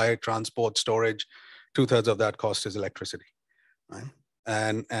 supply, transport, storage. 2/3 of that cost is electricity, right?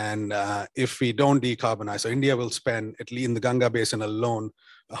 And if we don't decarbonize, so India will spend, at least in the Ganga basin alone,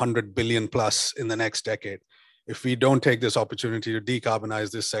 100 billion plus in the next decade. If we don't take this opportunity to decarbonize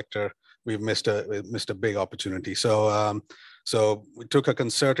this sector, we've missed a big opportunity. So we took a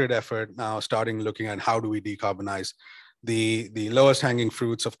concerted effort now, starting looking at how do we decarbonize. The lowest hanging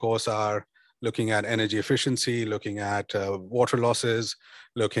fruits, of course, are looking at energy efficiency, looking at water losses,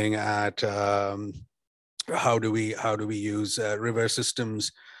 looking at how do we use river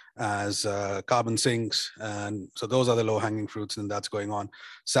systems as carbon sinks. And so those are the low hanging fruits, and that's going on.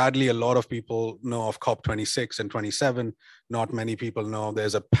 Sadly, a lot of people know of COP26 and 27. Not many people know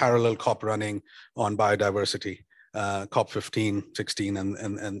there's a parallel COP running on biodiversity. COP 15, 16,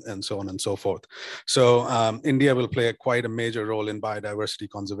 and so on and so forth. So India will play quite a major role in biodiversity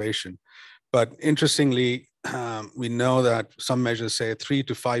conservation. But interestingly, we know that some measures say 3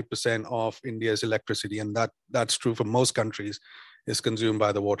 to 5% of India's electricity, and that's true for most countries, is consumed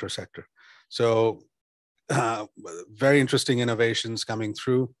by the water sector. So very interesting innovations coming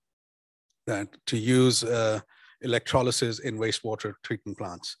through that to use electrolysis in wastewater treatment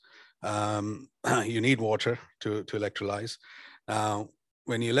plants. You need water to electrolyze. Now,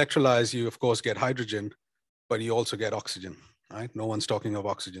 when you electrolyze, you of course get hydrogen, but you also get oxygen, right? No one's talking of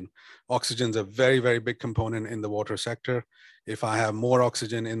oxygen. Oxygen's a very, very big component in the water sector. If I have more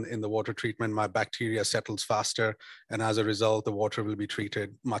oxygen in the water treatment, my bacteria settles faster. And as a result, the water will be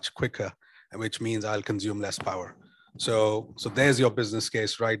treated much quicker, which means I'll consume less power. So there's your business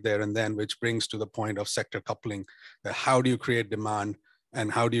case right there. And then which brings to the point of sector coupling. How do you create demand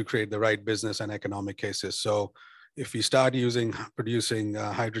and how do you create the right business and economic cases? So if we start producing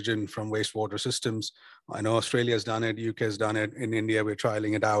hydrogen from wastewater systems, I know Australia has done it, UK has done it, in India we're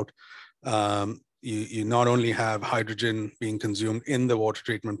trialing it out. You not only have hydrogen being consumed in the water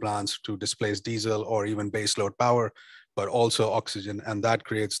treatment plants to displace diesel or even baseload power, but also oxygen, and that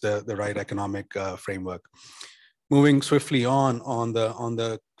creates the right economic framework. Moving swiftly on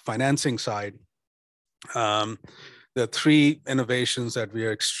the financing side, the three innovations that we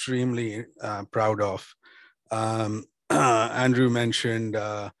are extremely proud of. Andrew mentioned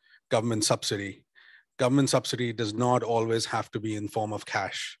government subsidy. Government subsidy does not always have to be in form of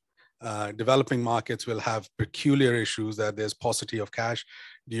cash. Developing markets will have peculiar issues that there's paucity of cash.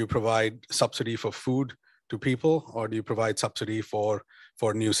 Do you provide subsidy for food to people, or do you provide subsidy for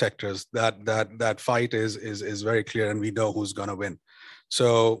new sectors? That fight is very clear, and we know who's going to win.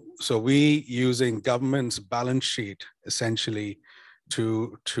 So we using government's balance sheet essentially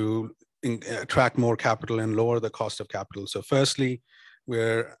to attract more capital and lower the cost of capital. So firstly,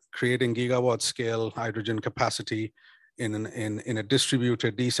 we're creating gigawatt scale hydrogen capacity in a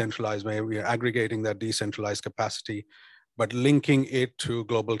distributed, decentralized way. We are aggregating that decentralized capacity, but linking it to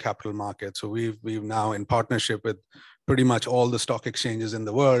global capital markets. So we've now, in partnership with pretty much all the stock exchanges in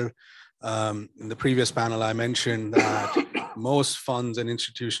the world. In the previous panel, I mentioned that most funds and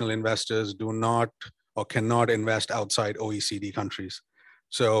institutional investors do not or cannot invest outside OECD countries.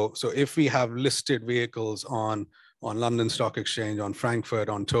 So if we have listed vehicles on London Stock Exchange, on Frankfurt,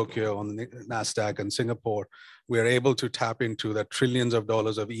 on Tokyo, on NASDAQ and Singapore, we're able to tap into the trillions of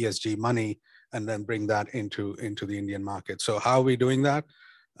dollars of ESG money and then bring that into the Indian market. So how are we doing that?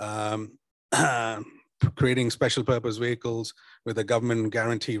 Creating special purpose vehicles with a government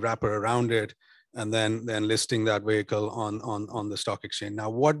guarantee wrapper around it, and then listing that vehicle on the stock exchange. Now,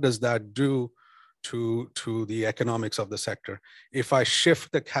 what does that do to the economics of the sector? If I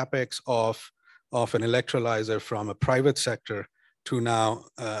shift the capex of an electrolyzer from a private sector to now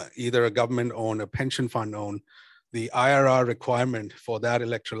either a government owned or pension fund owned, the IRR requirement for that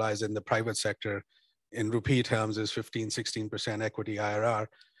electrolyzer in the private sector in rupee terms is 15-16% equity IRR,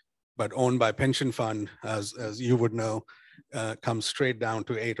 but owned by pension fund, as you would know, comes straight down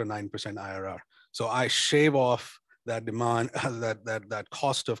to 8 or 9% IRR. So I shave off that demand, that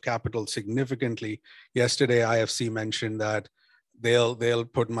cost of capital significantly. Yesterday, IFC mentioned that they'll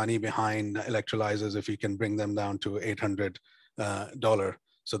put money behind electrolyzers if you can bring them down to $800.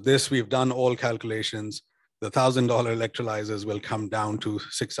 So this, we've done all calculations. The $1,000 electrolyzers will come down to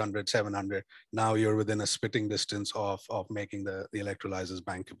 600, 700. Now you're within a spitting distance of making the electrolyzers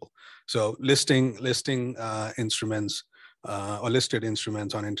bankable. So listing instruments or listed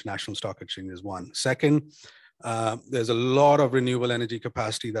instruments on international stock exchange is one. Second, there's a lot of renewable energy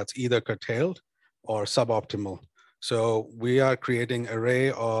capacity that's either curtailed or suboptimal. So we are creating an array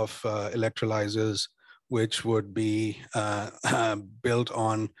of electrolyzers which would be built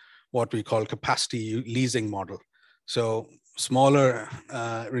on what we call capacity leasing model. So smaller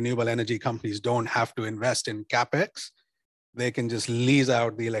renewable energy companies don't have to invest in CapEx. They can just lease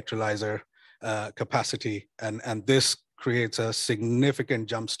out the electrolyzer capacity, and this creates a significant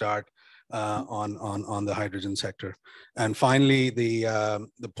jumpstart on the hydrogen sector. And finally,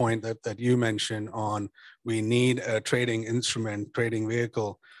 the point that you mentioned on we need a trading instrument, trading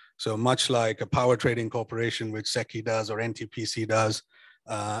vehicle. So much like a power trading corporation, which SECI does or NTPC does,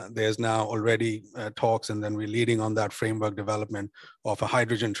 there's now already talks, and then we're leading on that framework development of a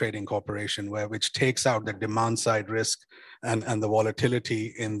hydrogen trading corporation, which takes out the demand side risk and the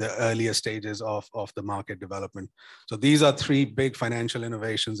volatility in the earlier stages of the market development. So these are three big financial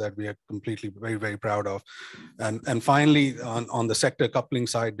innovations that we are completely very, very proud of. And finally, on the sector coupling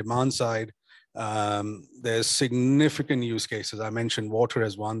side, demand side, there's significant use cases. I mentioned water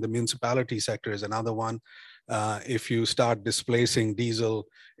as one. The municipality sector is another one. If you start displacing diesel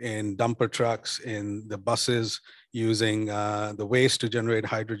in dumper trucks, in the buses, using the waste to generate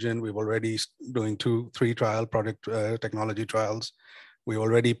hydrogen, we've already doing 2-3 trial product technology trials. We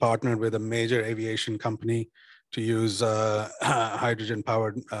already partnered with a major aviation company to use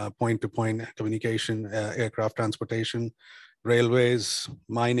hydrogen-powered point-to-point communication, aircraft transportation, railways,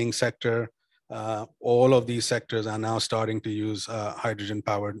 mining sector. All of these sectors are now starting to use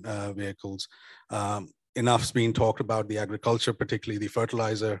hydrogen-powered vehicles. Enough's been talked about the agriculture, particularly the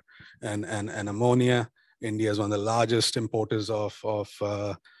fertilizer and ammonia. India is one of the largest importers of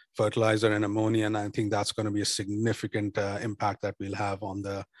fertilizer and ammonia, and I think that's going to be a significant impact that we'll have on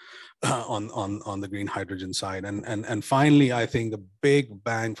the on the green hydrogen side. And finally, I think the big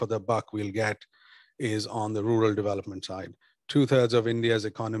bang for the buck we'll get is on the rural development side. 2/3 of India's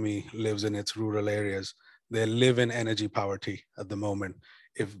economy lives in its rural areas. They live in energy poverty at the moment.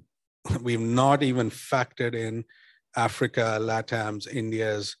 If we've not even factored in Africa, LATAM's,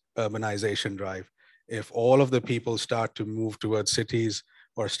 India's urbanization drive. If all of the people start to move towards cities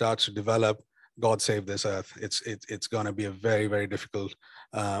or starts to develop, God save this earth. It's going to be a very, very difficult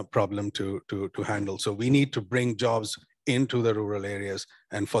problem to handle. So we need to bring jobs into the rural areas.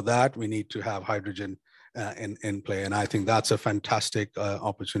 And for that, we need to have hydrogen in play. And I think that's a fantastic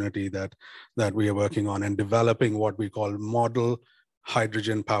opportunity that we are working on, and developing what we call model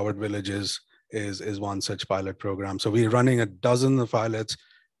hydrogen powered villages is one such pilot program. So we're running a dozen of pilots.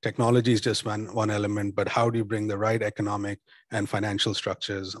 Technology is just one element, but how do you bring the right economic and financial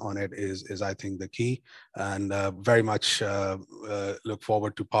structures on it is I think the key. And very much look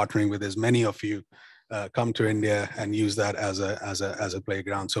forward to partnering with as many of you come to India and use that as a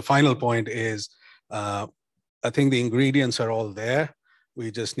playground. So final point is, I think the ingredients are all there.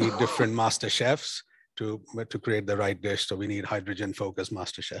 We just need different master chefs to create the right dish. So we need hydrogen focused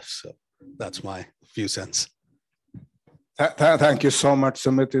master chefs. So that's my few cents. Thank you so much,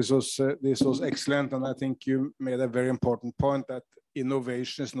 Sumit. This was excellent. And I think you made a very important point that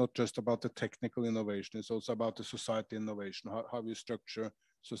innovation is not just about the technical innovation. It's also about the society innovation, how you structure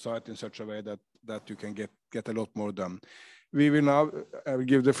society in such a way that you can get a lot more done. We will now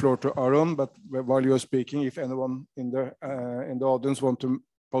give the floor to Arun, but while you're speaking, if anyone in the audience want to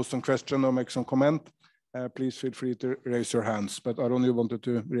pose some question or make some comment, please feel free to raise your hands. But Arun, you wanted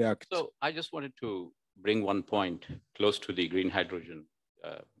to react. So I just wanted to bring one point close to the green hydrogen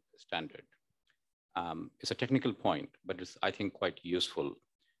standard. It's a technical point, but it's, I think, quite useful.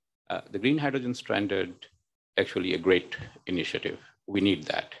 The green hydrogen standard, actually a great initiative. We need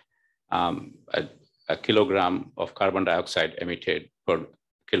that. A kilogram of carbon dioxide emitted per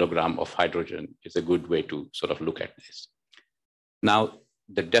kilogram of hydrogen is a good way to sort of look at this. Now,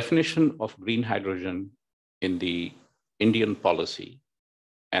 the definition of green hydrogen in the Indian policy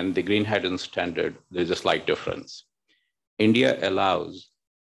and the green hydrogen standard, there's a slight difference. India allows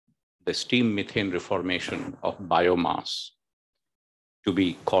the steam methane reformation of biomass to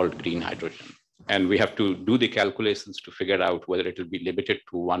be called green hydrogen. And we have to do the calculations to figure out whether it will be limited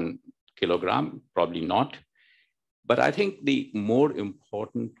to 1 kilogram, probably not. But I think the more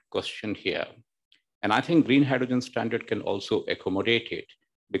important question here, and I think green hydrogen standard can also accommodate it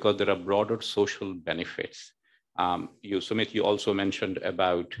because there are broader social benefits. Sumit, you also mentioned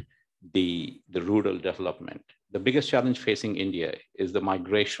about the rural development. The biggest challenge facing India is the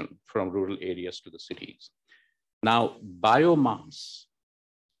migration from rural areas to the cities. Now, biomass,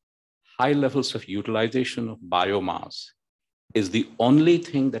 high levels of utilization of biomass is the only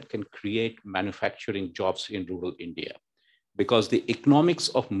thing that can create manufacturing jobs in rural India, because the economics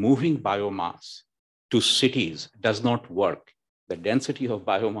of moving biomass to cities does not work. The density of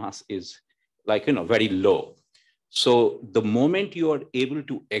biomass is very low. So the moment you are able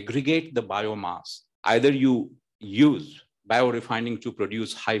to aggregate the biomass, either you use biorefining to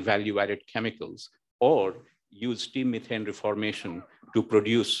produce high value added chemicals or use steam methane reformation to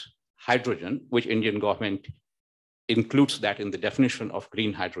produce hydrogen, which Indian government includes that in the definition of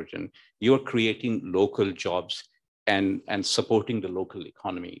green hydrogen, you're creating local jobs and supporting the local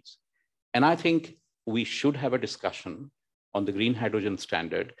economies. And I think we should have a discussion on the green hydrogen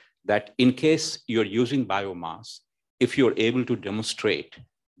standard that in case you're using biomass, if you're able to demonstrate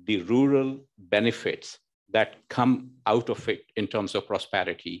the rural benefits that come out of it in terms of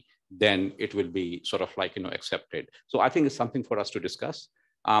prosperity, then it will be sort of accepted. So I think it's something for us to discuss.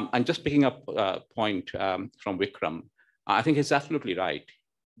 And just picking up a point from Vikram, I think it's absolutely right.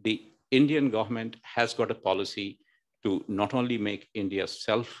 The Indian government has got a policy to not only make India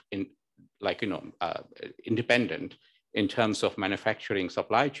independent in terms of manufacturing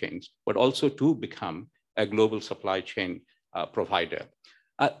supply chains, but also to become a global supply chain provider.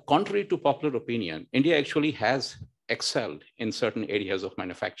 Contrary to popular opinion, India actually has excelled in certain areas of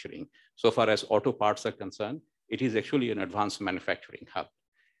manufacturing. So far as auto parts are concerned, it is actually an advanced manufacturing hub.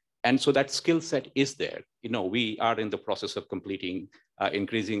 And so that skill set is there. We are in the process of completing,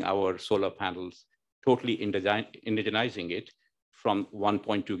 increasing our solar panels, totally indigenizing it from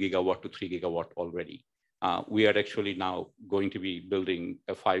 1.2 gigawatt to 3 gigawatt already. We are actually now going to be building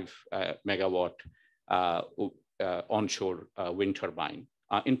a 5 megawatt onshore wind turbine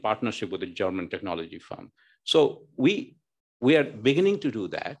in partnership with a German technology firm. So we are beginning to do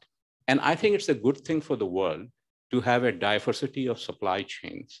that. And I think it's a good thing for the world to have a diversity of supply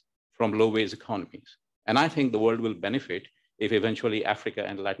chains from low-wage economies. And I think the world will benefit if eventually Africa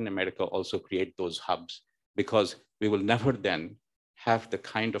and Latin America also create those hubs, because we will never then have the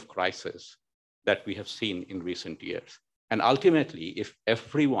kind of crisis that we have seen in recent years. And ultimately, if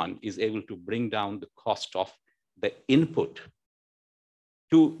everyone is able to bring down the cost of the input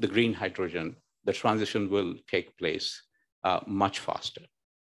to the green hydrogen, the transition will take place much faster.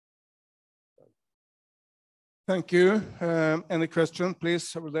 Thank you. Any question,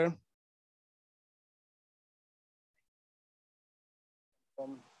 please, over there?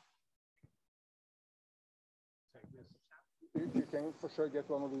 You can for sure get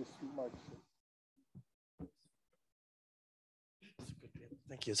one of these mics.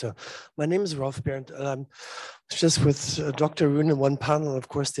 Thank you. So my name is Rolf Behrendt. I'm just with Dr. Arun in one panel. Of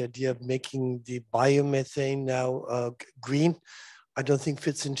course, the idea of making the biomethane now green, I don't think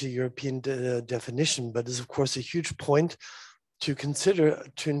fits into European definition, but is of course a huge point to consider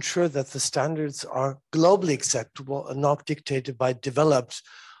to ensure that the standards are globally acceptable and not dictated by developed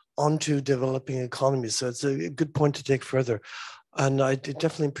onto developing economies. So it's a good point to take further. And I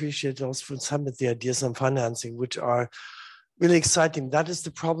definitely appreciate also from some of the ideas on financing, which are really exciting. That is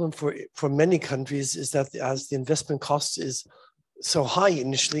the problem for many countries, is that as the investment cost is so high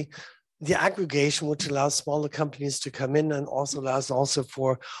initially, the aggregation, which allows smaller companies to come in and also allows also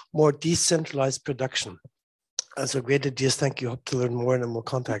for more decentralized production. So great ideas. Thank you. Hope to learn more and more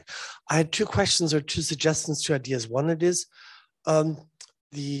contact. I had two questions or two suggestions, two ideas. One, it is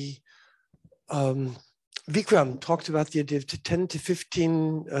Vikram talked about the idea of 10 to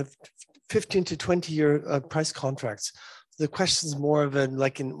 15 to 20 year price contracts. The question is more of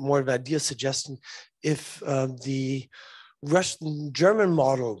more of an idea suggestion. If the Russian-German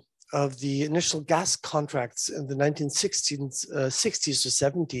model of the initial gas contracts in the 1960s, 60s or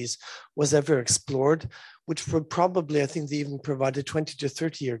 70s was ever explored, which would probably, I think they even provided 20 to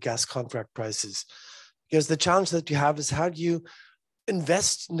 30 year gas contract prices. Because the challenge that you have is how do you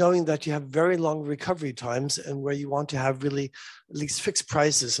invest knowing that you have very long recovery times and where you want to have really at least fixed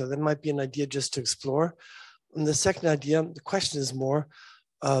prices. So that might be an idea just to explore. And the second idea, the question is more,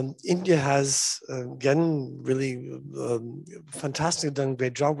 India has, again, really fantastic, done a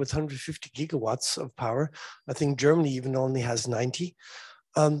great job with 150 gigawatts of power. I think Germany even only has 90.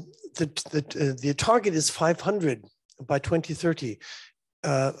 The target is 500 by 2030.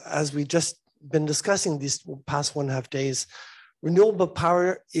 As we just been discussing these past 1.5 days, renewable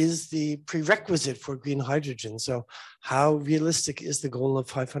power is the prerequisite for green hydrogen. So how realistic is the goal of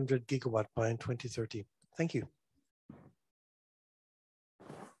 500 gigawatt by 2030? Thank you.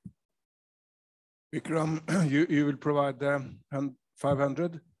 Vikram, you will provide the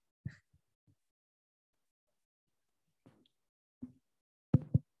 500?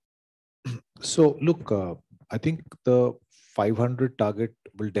 So look, I think the 500 target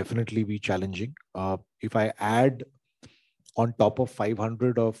will definitely be challenging. If I add on top of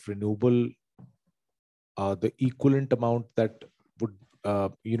 500 of renewable, the equivalent amount that would,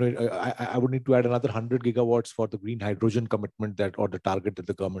 I would need to add another 100 gigawatts for the green hydrogen commitment that, or the target that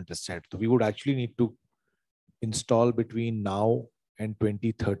the government has set. So we would actually need to install between now and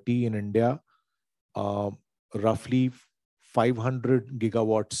 2030 in India, roughly 500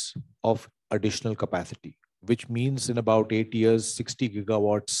 gigawatts of additional capacity, which means in about 8 years, 60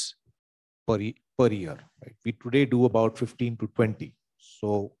 gigawatts per year. Right? We today do about 15 to 20.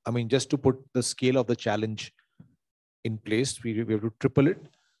 So, I mean, just to put the scale of the challenge in place, we have to triple it.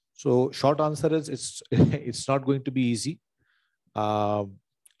 So short answer is it's not going to be easy.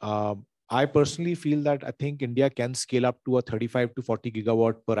 I personally feel that I think India can scale up to a 35 to 40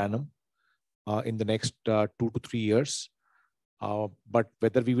 gigawatt per annum in the next 2 to 3 years. But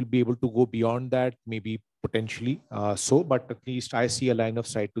whether we will be able to go beyond that, maybe potentially but at least I see a line of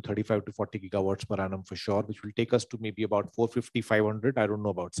sight to 35 to 40 gigawatts per annum for sure, which will take us to maybe about 450, 500. I don't know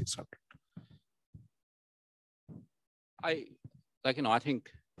about 600. I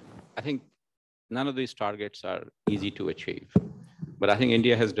think none of these targets are easy to achieve, but I think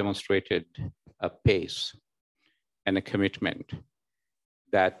India has demonstrated a pace and a commitment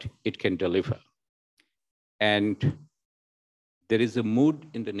that it can deliver. And there is a mood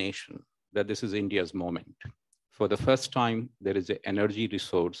in the nation that this is India's moment. For the first time, there is an energy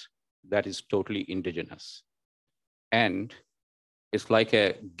resource that is totally indigenous. And it's like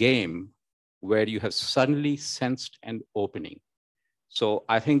a game where you have suddenly sensed an opening. So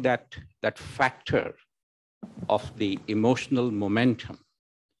I think that that factor of the emotional momentum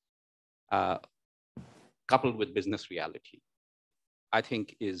coupled with business reality, I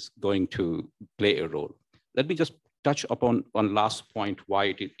think is going to play a role. Let me just touch upon one last point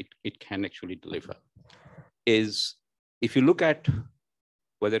why it can actually deliver. Is if you look at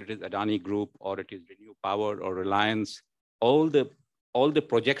whether it is Adani Group or it is Renew Power or Reliance, all the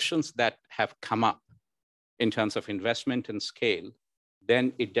projections that have come up in terms of investment and scale,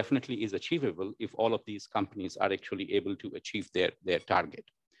 then it definitely is achievable if all of these companies are actually able to achieve their target.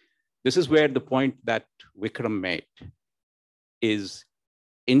 This is where the point that Vikram made is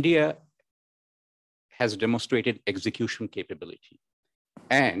India has demonstrated execution capability,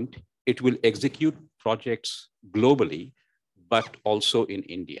 and it will execute projects globally, but also in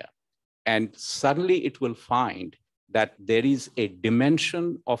India. And suddenly it will find that there is a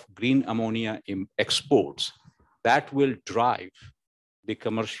dimension of green ammonia exports that will drive the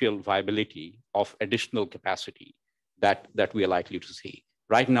commercial viability of additional capacity that we are likely to see.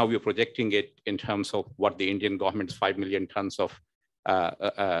 Right now, we are projecting it in terms of what the Indian government's 5 million tons of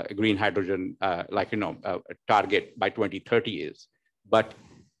green hydrogen, target by 2030 is. But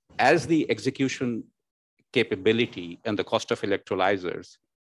as the execution capability and the cost of electrolyzers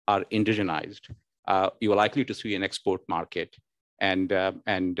are indigenized, you are likely to see an export market, and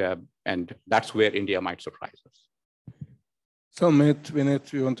that's where India might surprise us. So,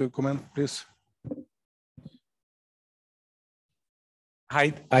 Vinit, you want to comment, please?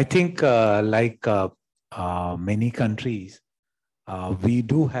 I think many countries, we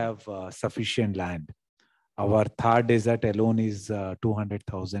do have sufficient land. Our Thar Desert alone is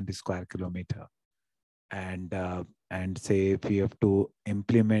 200,000 square kilometer. And say if we have to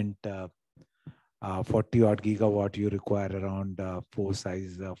implement 40 odd gigawatt, you require around 4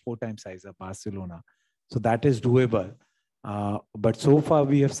 times size of Barcelona. So that is doable. But so far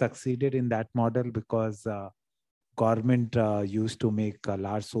we have succeeded in that model because government used to make a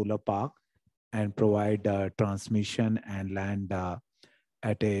large solar park and provide transmission and land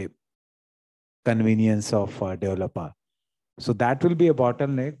at a convenience of developer. So that will be a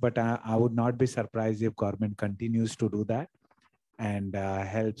bottleneck, but I would not be surprised if government continues to do that and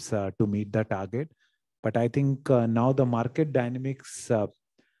helps to meet the target. But I think now the market dynamics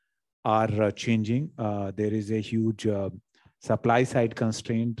are changing. There is a huge supply side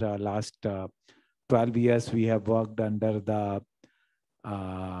constraint. Last 12 years, we have worked under the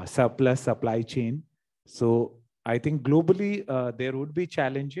surplus supply chain. So I think globally, there would be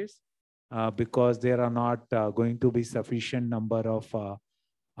challenges because there are not going to be sufficient number of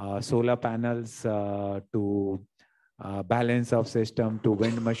solar panels to balance of system to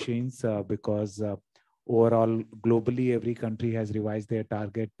wind machines because overall, globally, every country has revised their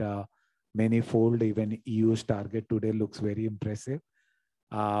target many-fold. Even EU's target today looks very impressive.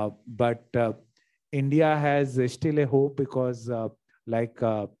 But India has still a hope because our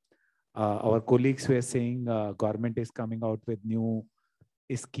colleagues were saying, government is coming out with new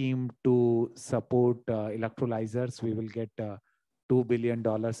scheme to support electrolyzers. We will get $2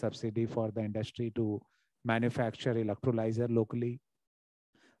 billion subsidy for the industry to manufacture electrolyzer locally.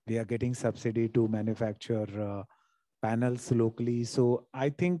 We are getting subsidy to manufacture panels locally. So I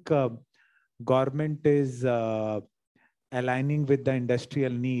think government is aligning with the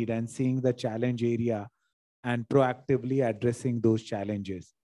industrial need and seeing the challenge area and proactively addressing those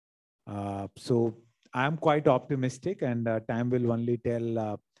challenges. So I'm quite optimistic, and time will only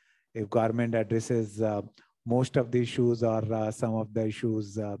tell if government addresses most of the issues or some of the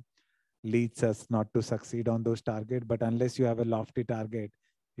issues leads us not to succeed on those targets. But unless you have a lofty target,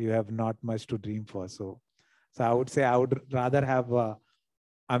 you have not much to dream for. So I would say I would rather have a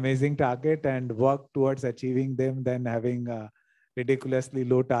amazing target and work towards achieving them than having a ridiculously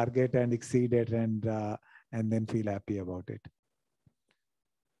low target and exceed it and then feel happy about it.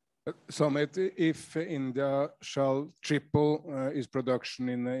 Sumit, if India shall triple its production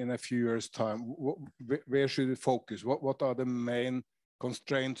in a few years' time, where should it focus? What are the main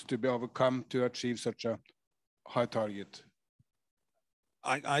constraints to be overcome to achieve such a high target?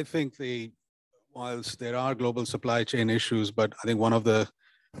 I think whilst there are global supply chain issues, but I think one of the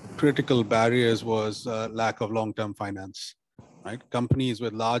critical barriers was lack of long-term finance. Right? Companies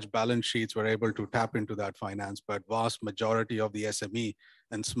with large balance sheets were able to tap into that finance, but vast majority of the SME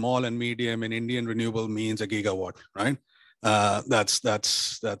and small and medium in Indian renewable means a gigawatt, right? that's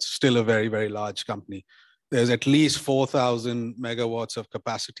still a very, very large company. There's at least 4,000 megawatts of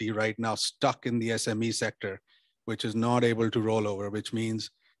capacity right now stuck in the SME sector, which is not able to roll over, which means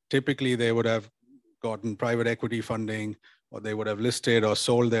typically they would have gotten private equity funding, or they would have listed or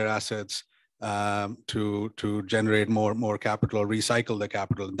sold their assets to generate more capital, recycle the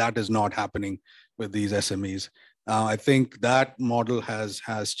capital. That is not happening with these SMEs. I think that model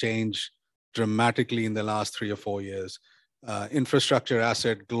has changed dramatically in the last 3 or 4 years. Infrastructure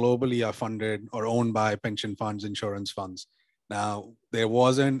assets globally are funded or owned by pension funds, insurance funds. Now, there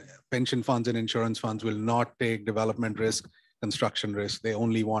wasn't, pension funds and insurance funds will not take development risk, construction risk. They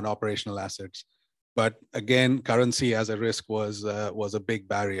only want operational assets. But again, currency as a risk was a big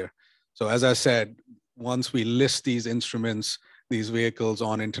barrier. So as I said, once we list these instruments, these vehicles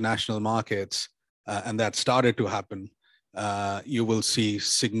on international markets, and that started to happen, you will see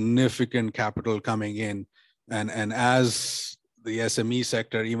significant capital coming in. And as the SME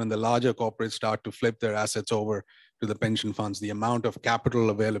sector, even the larger corporates start to flip their assets over to the pension funds, the amount of capital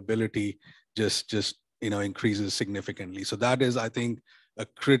availability just increases significantly. So that is, I think, a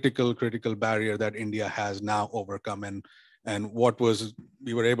critical barrier that India has now overcome. And what was,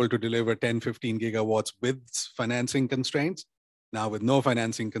 we were able to deliver 10, 15 gigawatts with financing constraints. Now with no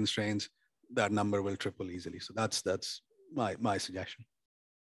financing constraints, that number will triple easily. So that's my suggestion.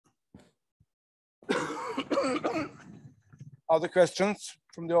 Other questions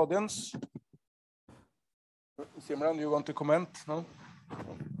from the audience? Simran, you want to comment? No?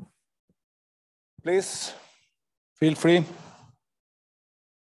 Please, feel free.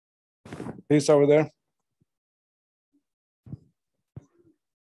 Please, over there.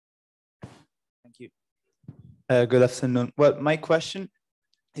 Thank you. Good afternoon. Well, my question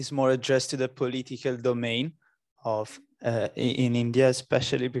is more addressed to the political domain of in India,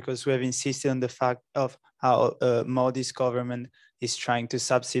 especially because we have insisted on the fact of how Modi's government is trying to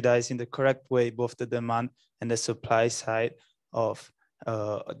subsidize in the correct way both the demand and the supply side of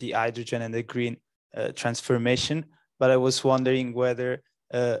the hydrogen and the green transformation. But I was wondering whether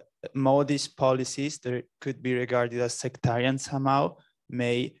Modi's policies that could be regarded as sectarian somehow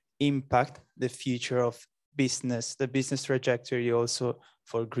may impact the future of business, the business trajectory also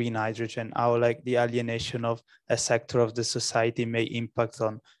for green hydrogen, how like the alienation of a sector of the society may impact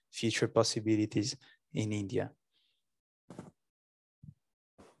on future possibilities in India.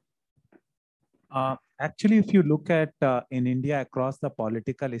 Actually, if you look at in India across the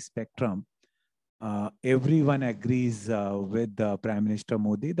political spectrum, everyone agrees with Prime Minister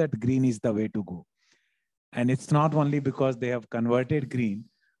Modi that green is the way to go. And it's not only because they have converted green,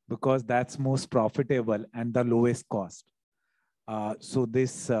 because that's most profitable and the lowest cost. So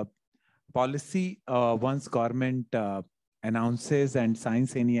this policy, once government announces and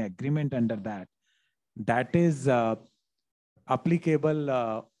signs any agreement under that, that is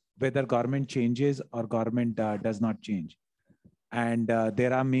applicable whether government changes or government does not change. And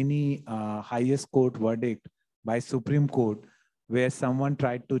there are many highest court verdict by Supreme Court where someone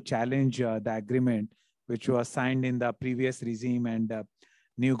tried to challenge the agreement which was signed in the previous regime, and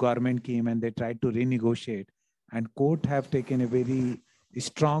new government came and they tried to renegotiate. And court have taken a very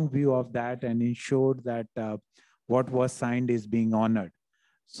strong view of that and ensured that what was signed is being honored.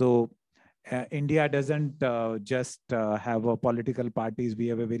 So India doesn't just have a political parties. We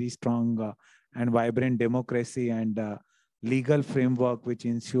have a very strong and vibrant democracy and legal framework which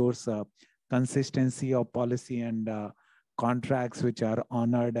ensures consistency of policy and contracts which are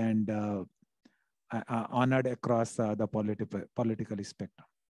honored and honored across the political spectrum.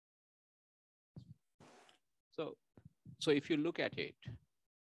 So if you look at it,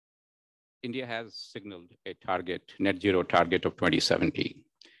 India has signaled a target, net zero target of 2070.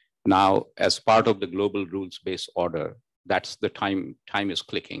 Now, as part of the global rules-based order, that's the time is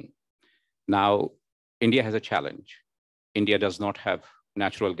clicking. Now, India has a challenge. India does not have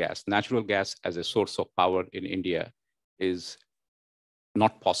natural gas. Natural gas as a source of power in India is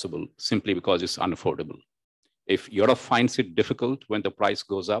not possible simply because it's unaffordable. If Europe finds it difficult when the price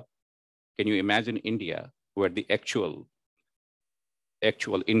goes up, can you imagine India where the actual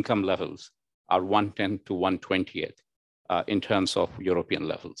income levels are 1/10 to 1/20th in terms of European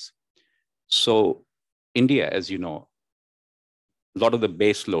levels? So India, as you know, a lot of the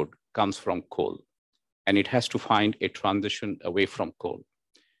base load comes from coal, and it has to find a transition away from coal.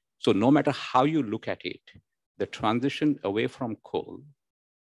 So no matter how you look at it, the transition away from coal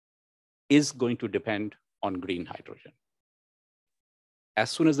is going to depend on green hydrogen.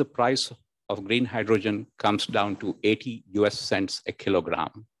 As soon as the price of green hydrogen comes down to 80 US cents a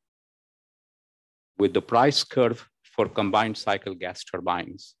kilogram, with the price curve for combined cycle gas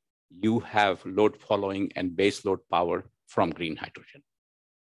turbines, you have load following and base load power from green hydrogen.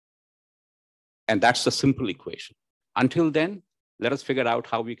 And that's the simple equation. Until then, let us figure out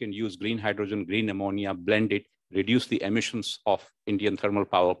how we can use green hydrogen, green ammonia, blend it, reduce the emissions of Indian thermal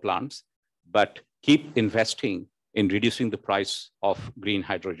power plants, but keep investing in reducing the price of green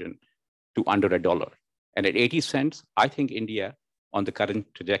hydrogen to under $1. And at 80 cents, I think India, on the current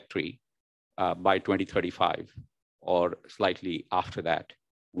trajectory, by 2035 or slightly after that,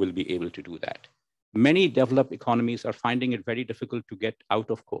 will be able to do that. Many developed economies are finding it very difficult to get out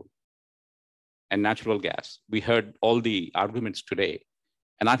of coal and natural gas. We heard all the arguments today,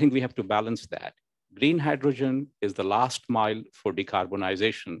 and I think we have to balance that. Green hydrogen is the last mile for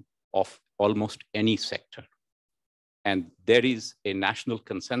decarbonization of almost any sector. And there is a national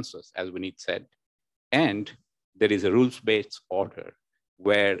consensus, as Vineet said, and there is a rules-based order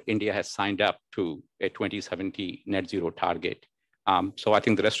where India has signed up to a 2070 net zero target. So I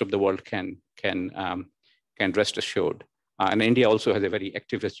think the rest of the world can rest assured. And India also has a very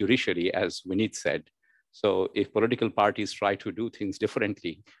activist judiciary, as Vineet said. So if political parties try to do things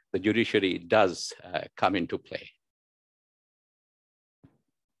differently, the judiciary does come into play.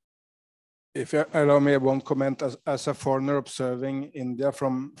 If you allow me one comment, as a foreigner observing India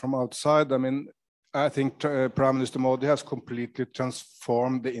from outside, I mean, I think Prime Minister Modi has completely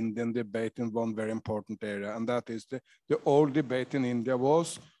transformed the Indian debate in one very important area, and that is the old debate in India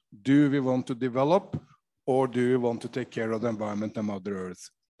was, do we want to develop or do we want to take care of the environment and Mother Earth?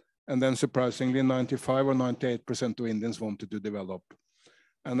 And then surprisingly, 95 or 98% of Indians wanted to develop.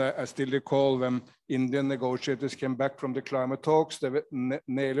 And I still recall when Indian negotiators came back from the climate talks, they were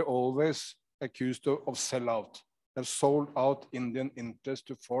nearly always accused of sellout. They've sold out Indian interest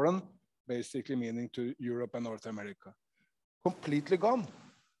to foreign, basically meaning to Europe and North America. Completely gone.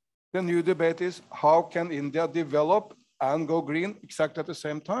 The new debate is, how can India develop and go green exactly at the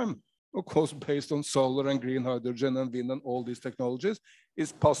same time? Of course, based on solar and green hydrogen and wind and all these technologies,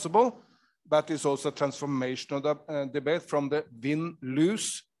 is possible, but it's also a transformation of the debate from the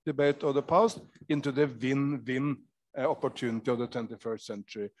win-lose debate of the past into the win-win opportunity of the 21st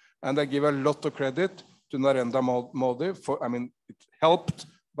century. And I give a lot of credit to Narendra Modi for, I mean, it helped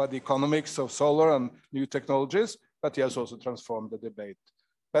by the economics of solar and new technologies, but he has also transformed the debate.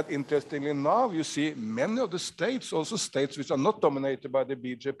 But interestingly now, you see many of the states, also states which are not dominated by the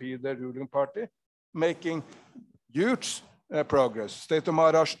BJP, the ruling party, making huge progress. State of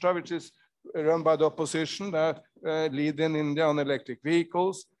Maharashtra, which is run by the opposition, lead in India on electric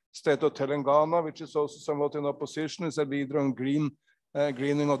vehicles. State of Telangana, which is also somewhat in opposition, is a leader on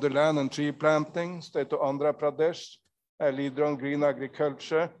greening of the land and tree planting. State of Andhra Pradesh, a leader on green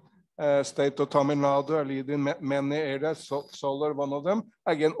agriculture. State of Tamil Nadu, a leader in many areas, solar one of them.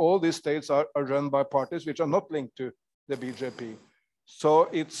 Again, all these states are run by parties which are not linked to the BJP. So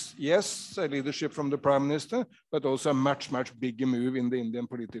it's, yes, a leadership from the Prime Minister, but also a much, much bigger move in the Indian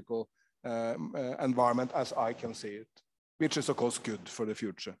political environment as I can see it, which is of course good for the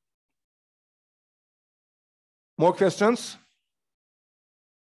future. More questions?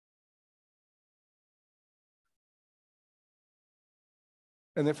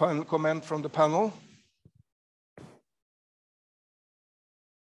 Any final comment from the panel?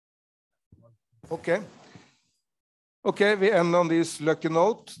 Okay. Okay, we end on this lucky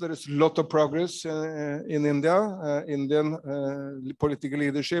note. There is a lot of progress in India. Indian political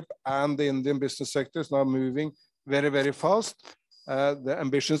leadership and the Indian business sector is now moving very, very fast. The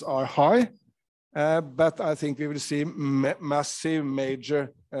ambitions are high, but I think we will see massive,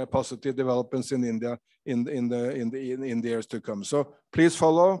 major positive developments in India in the years to come. So please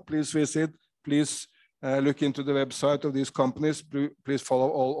follow, please visit, please look into the website of these companies. Please follow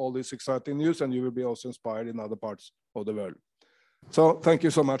all these exciting news, and you will be also inspired in other parts of the world. So thank you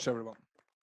so much, everyone.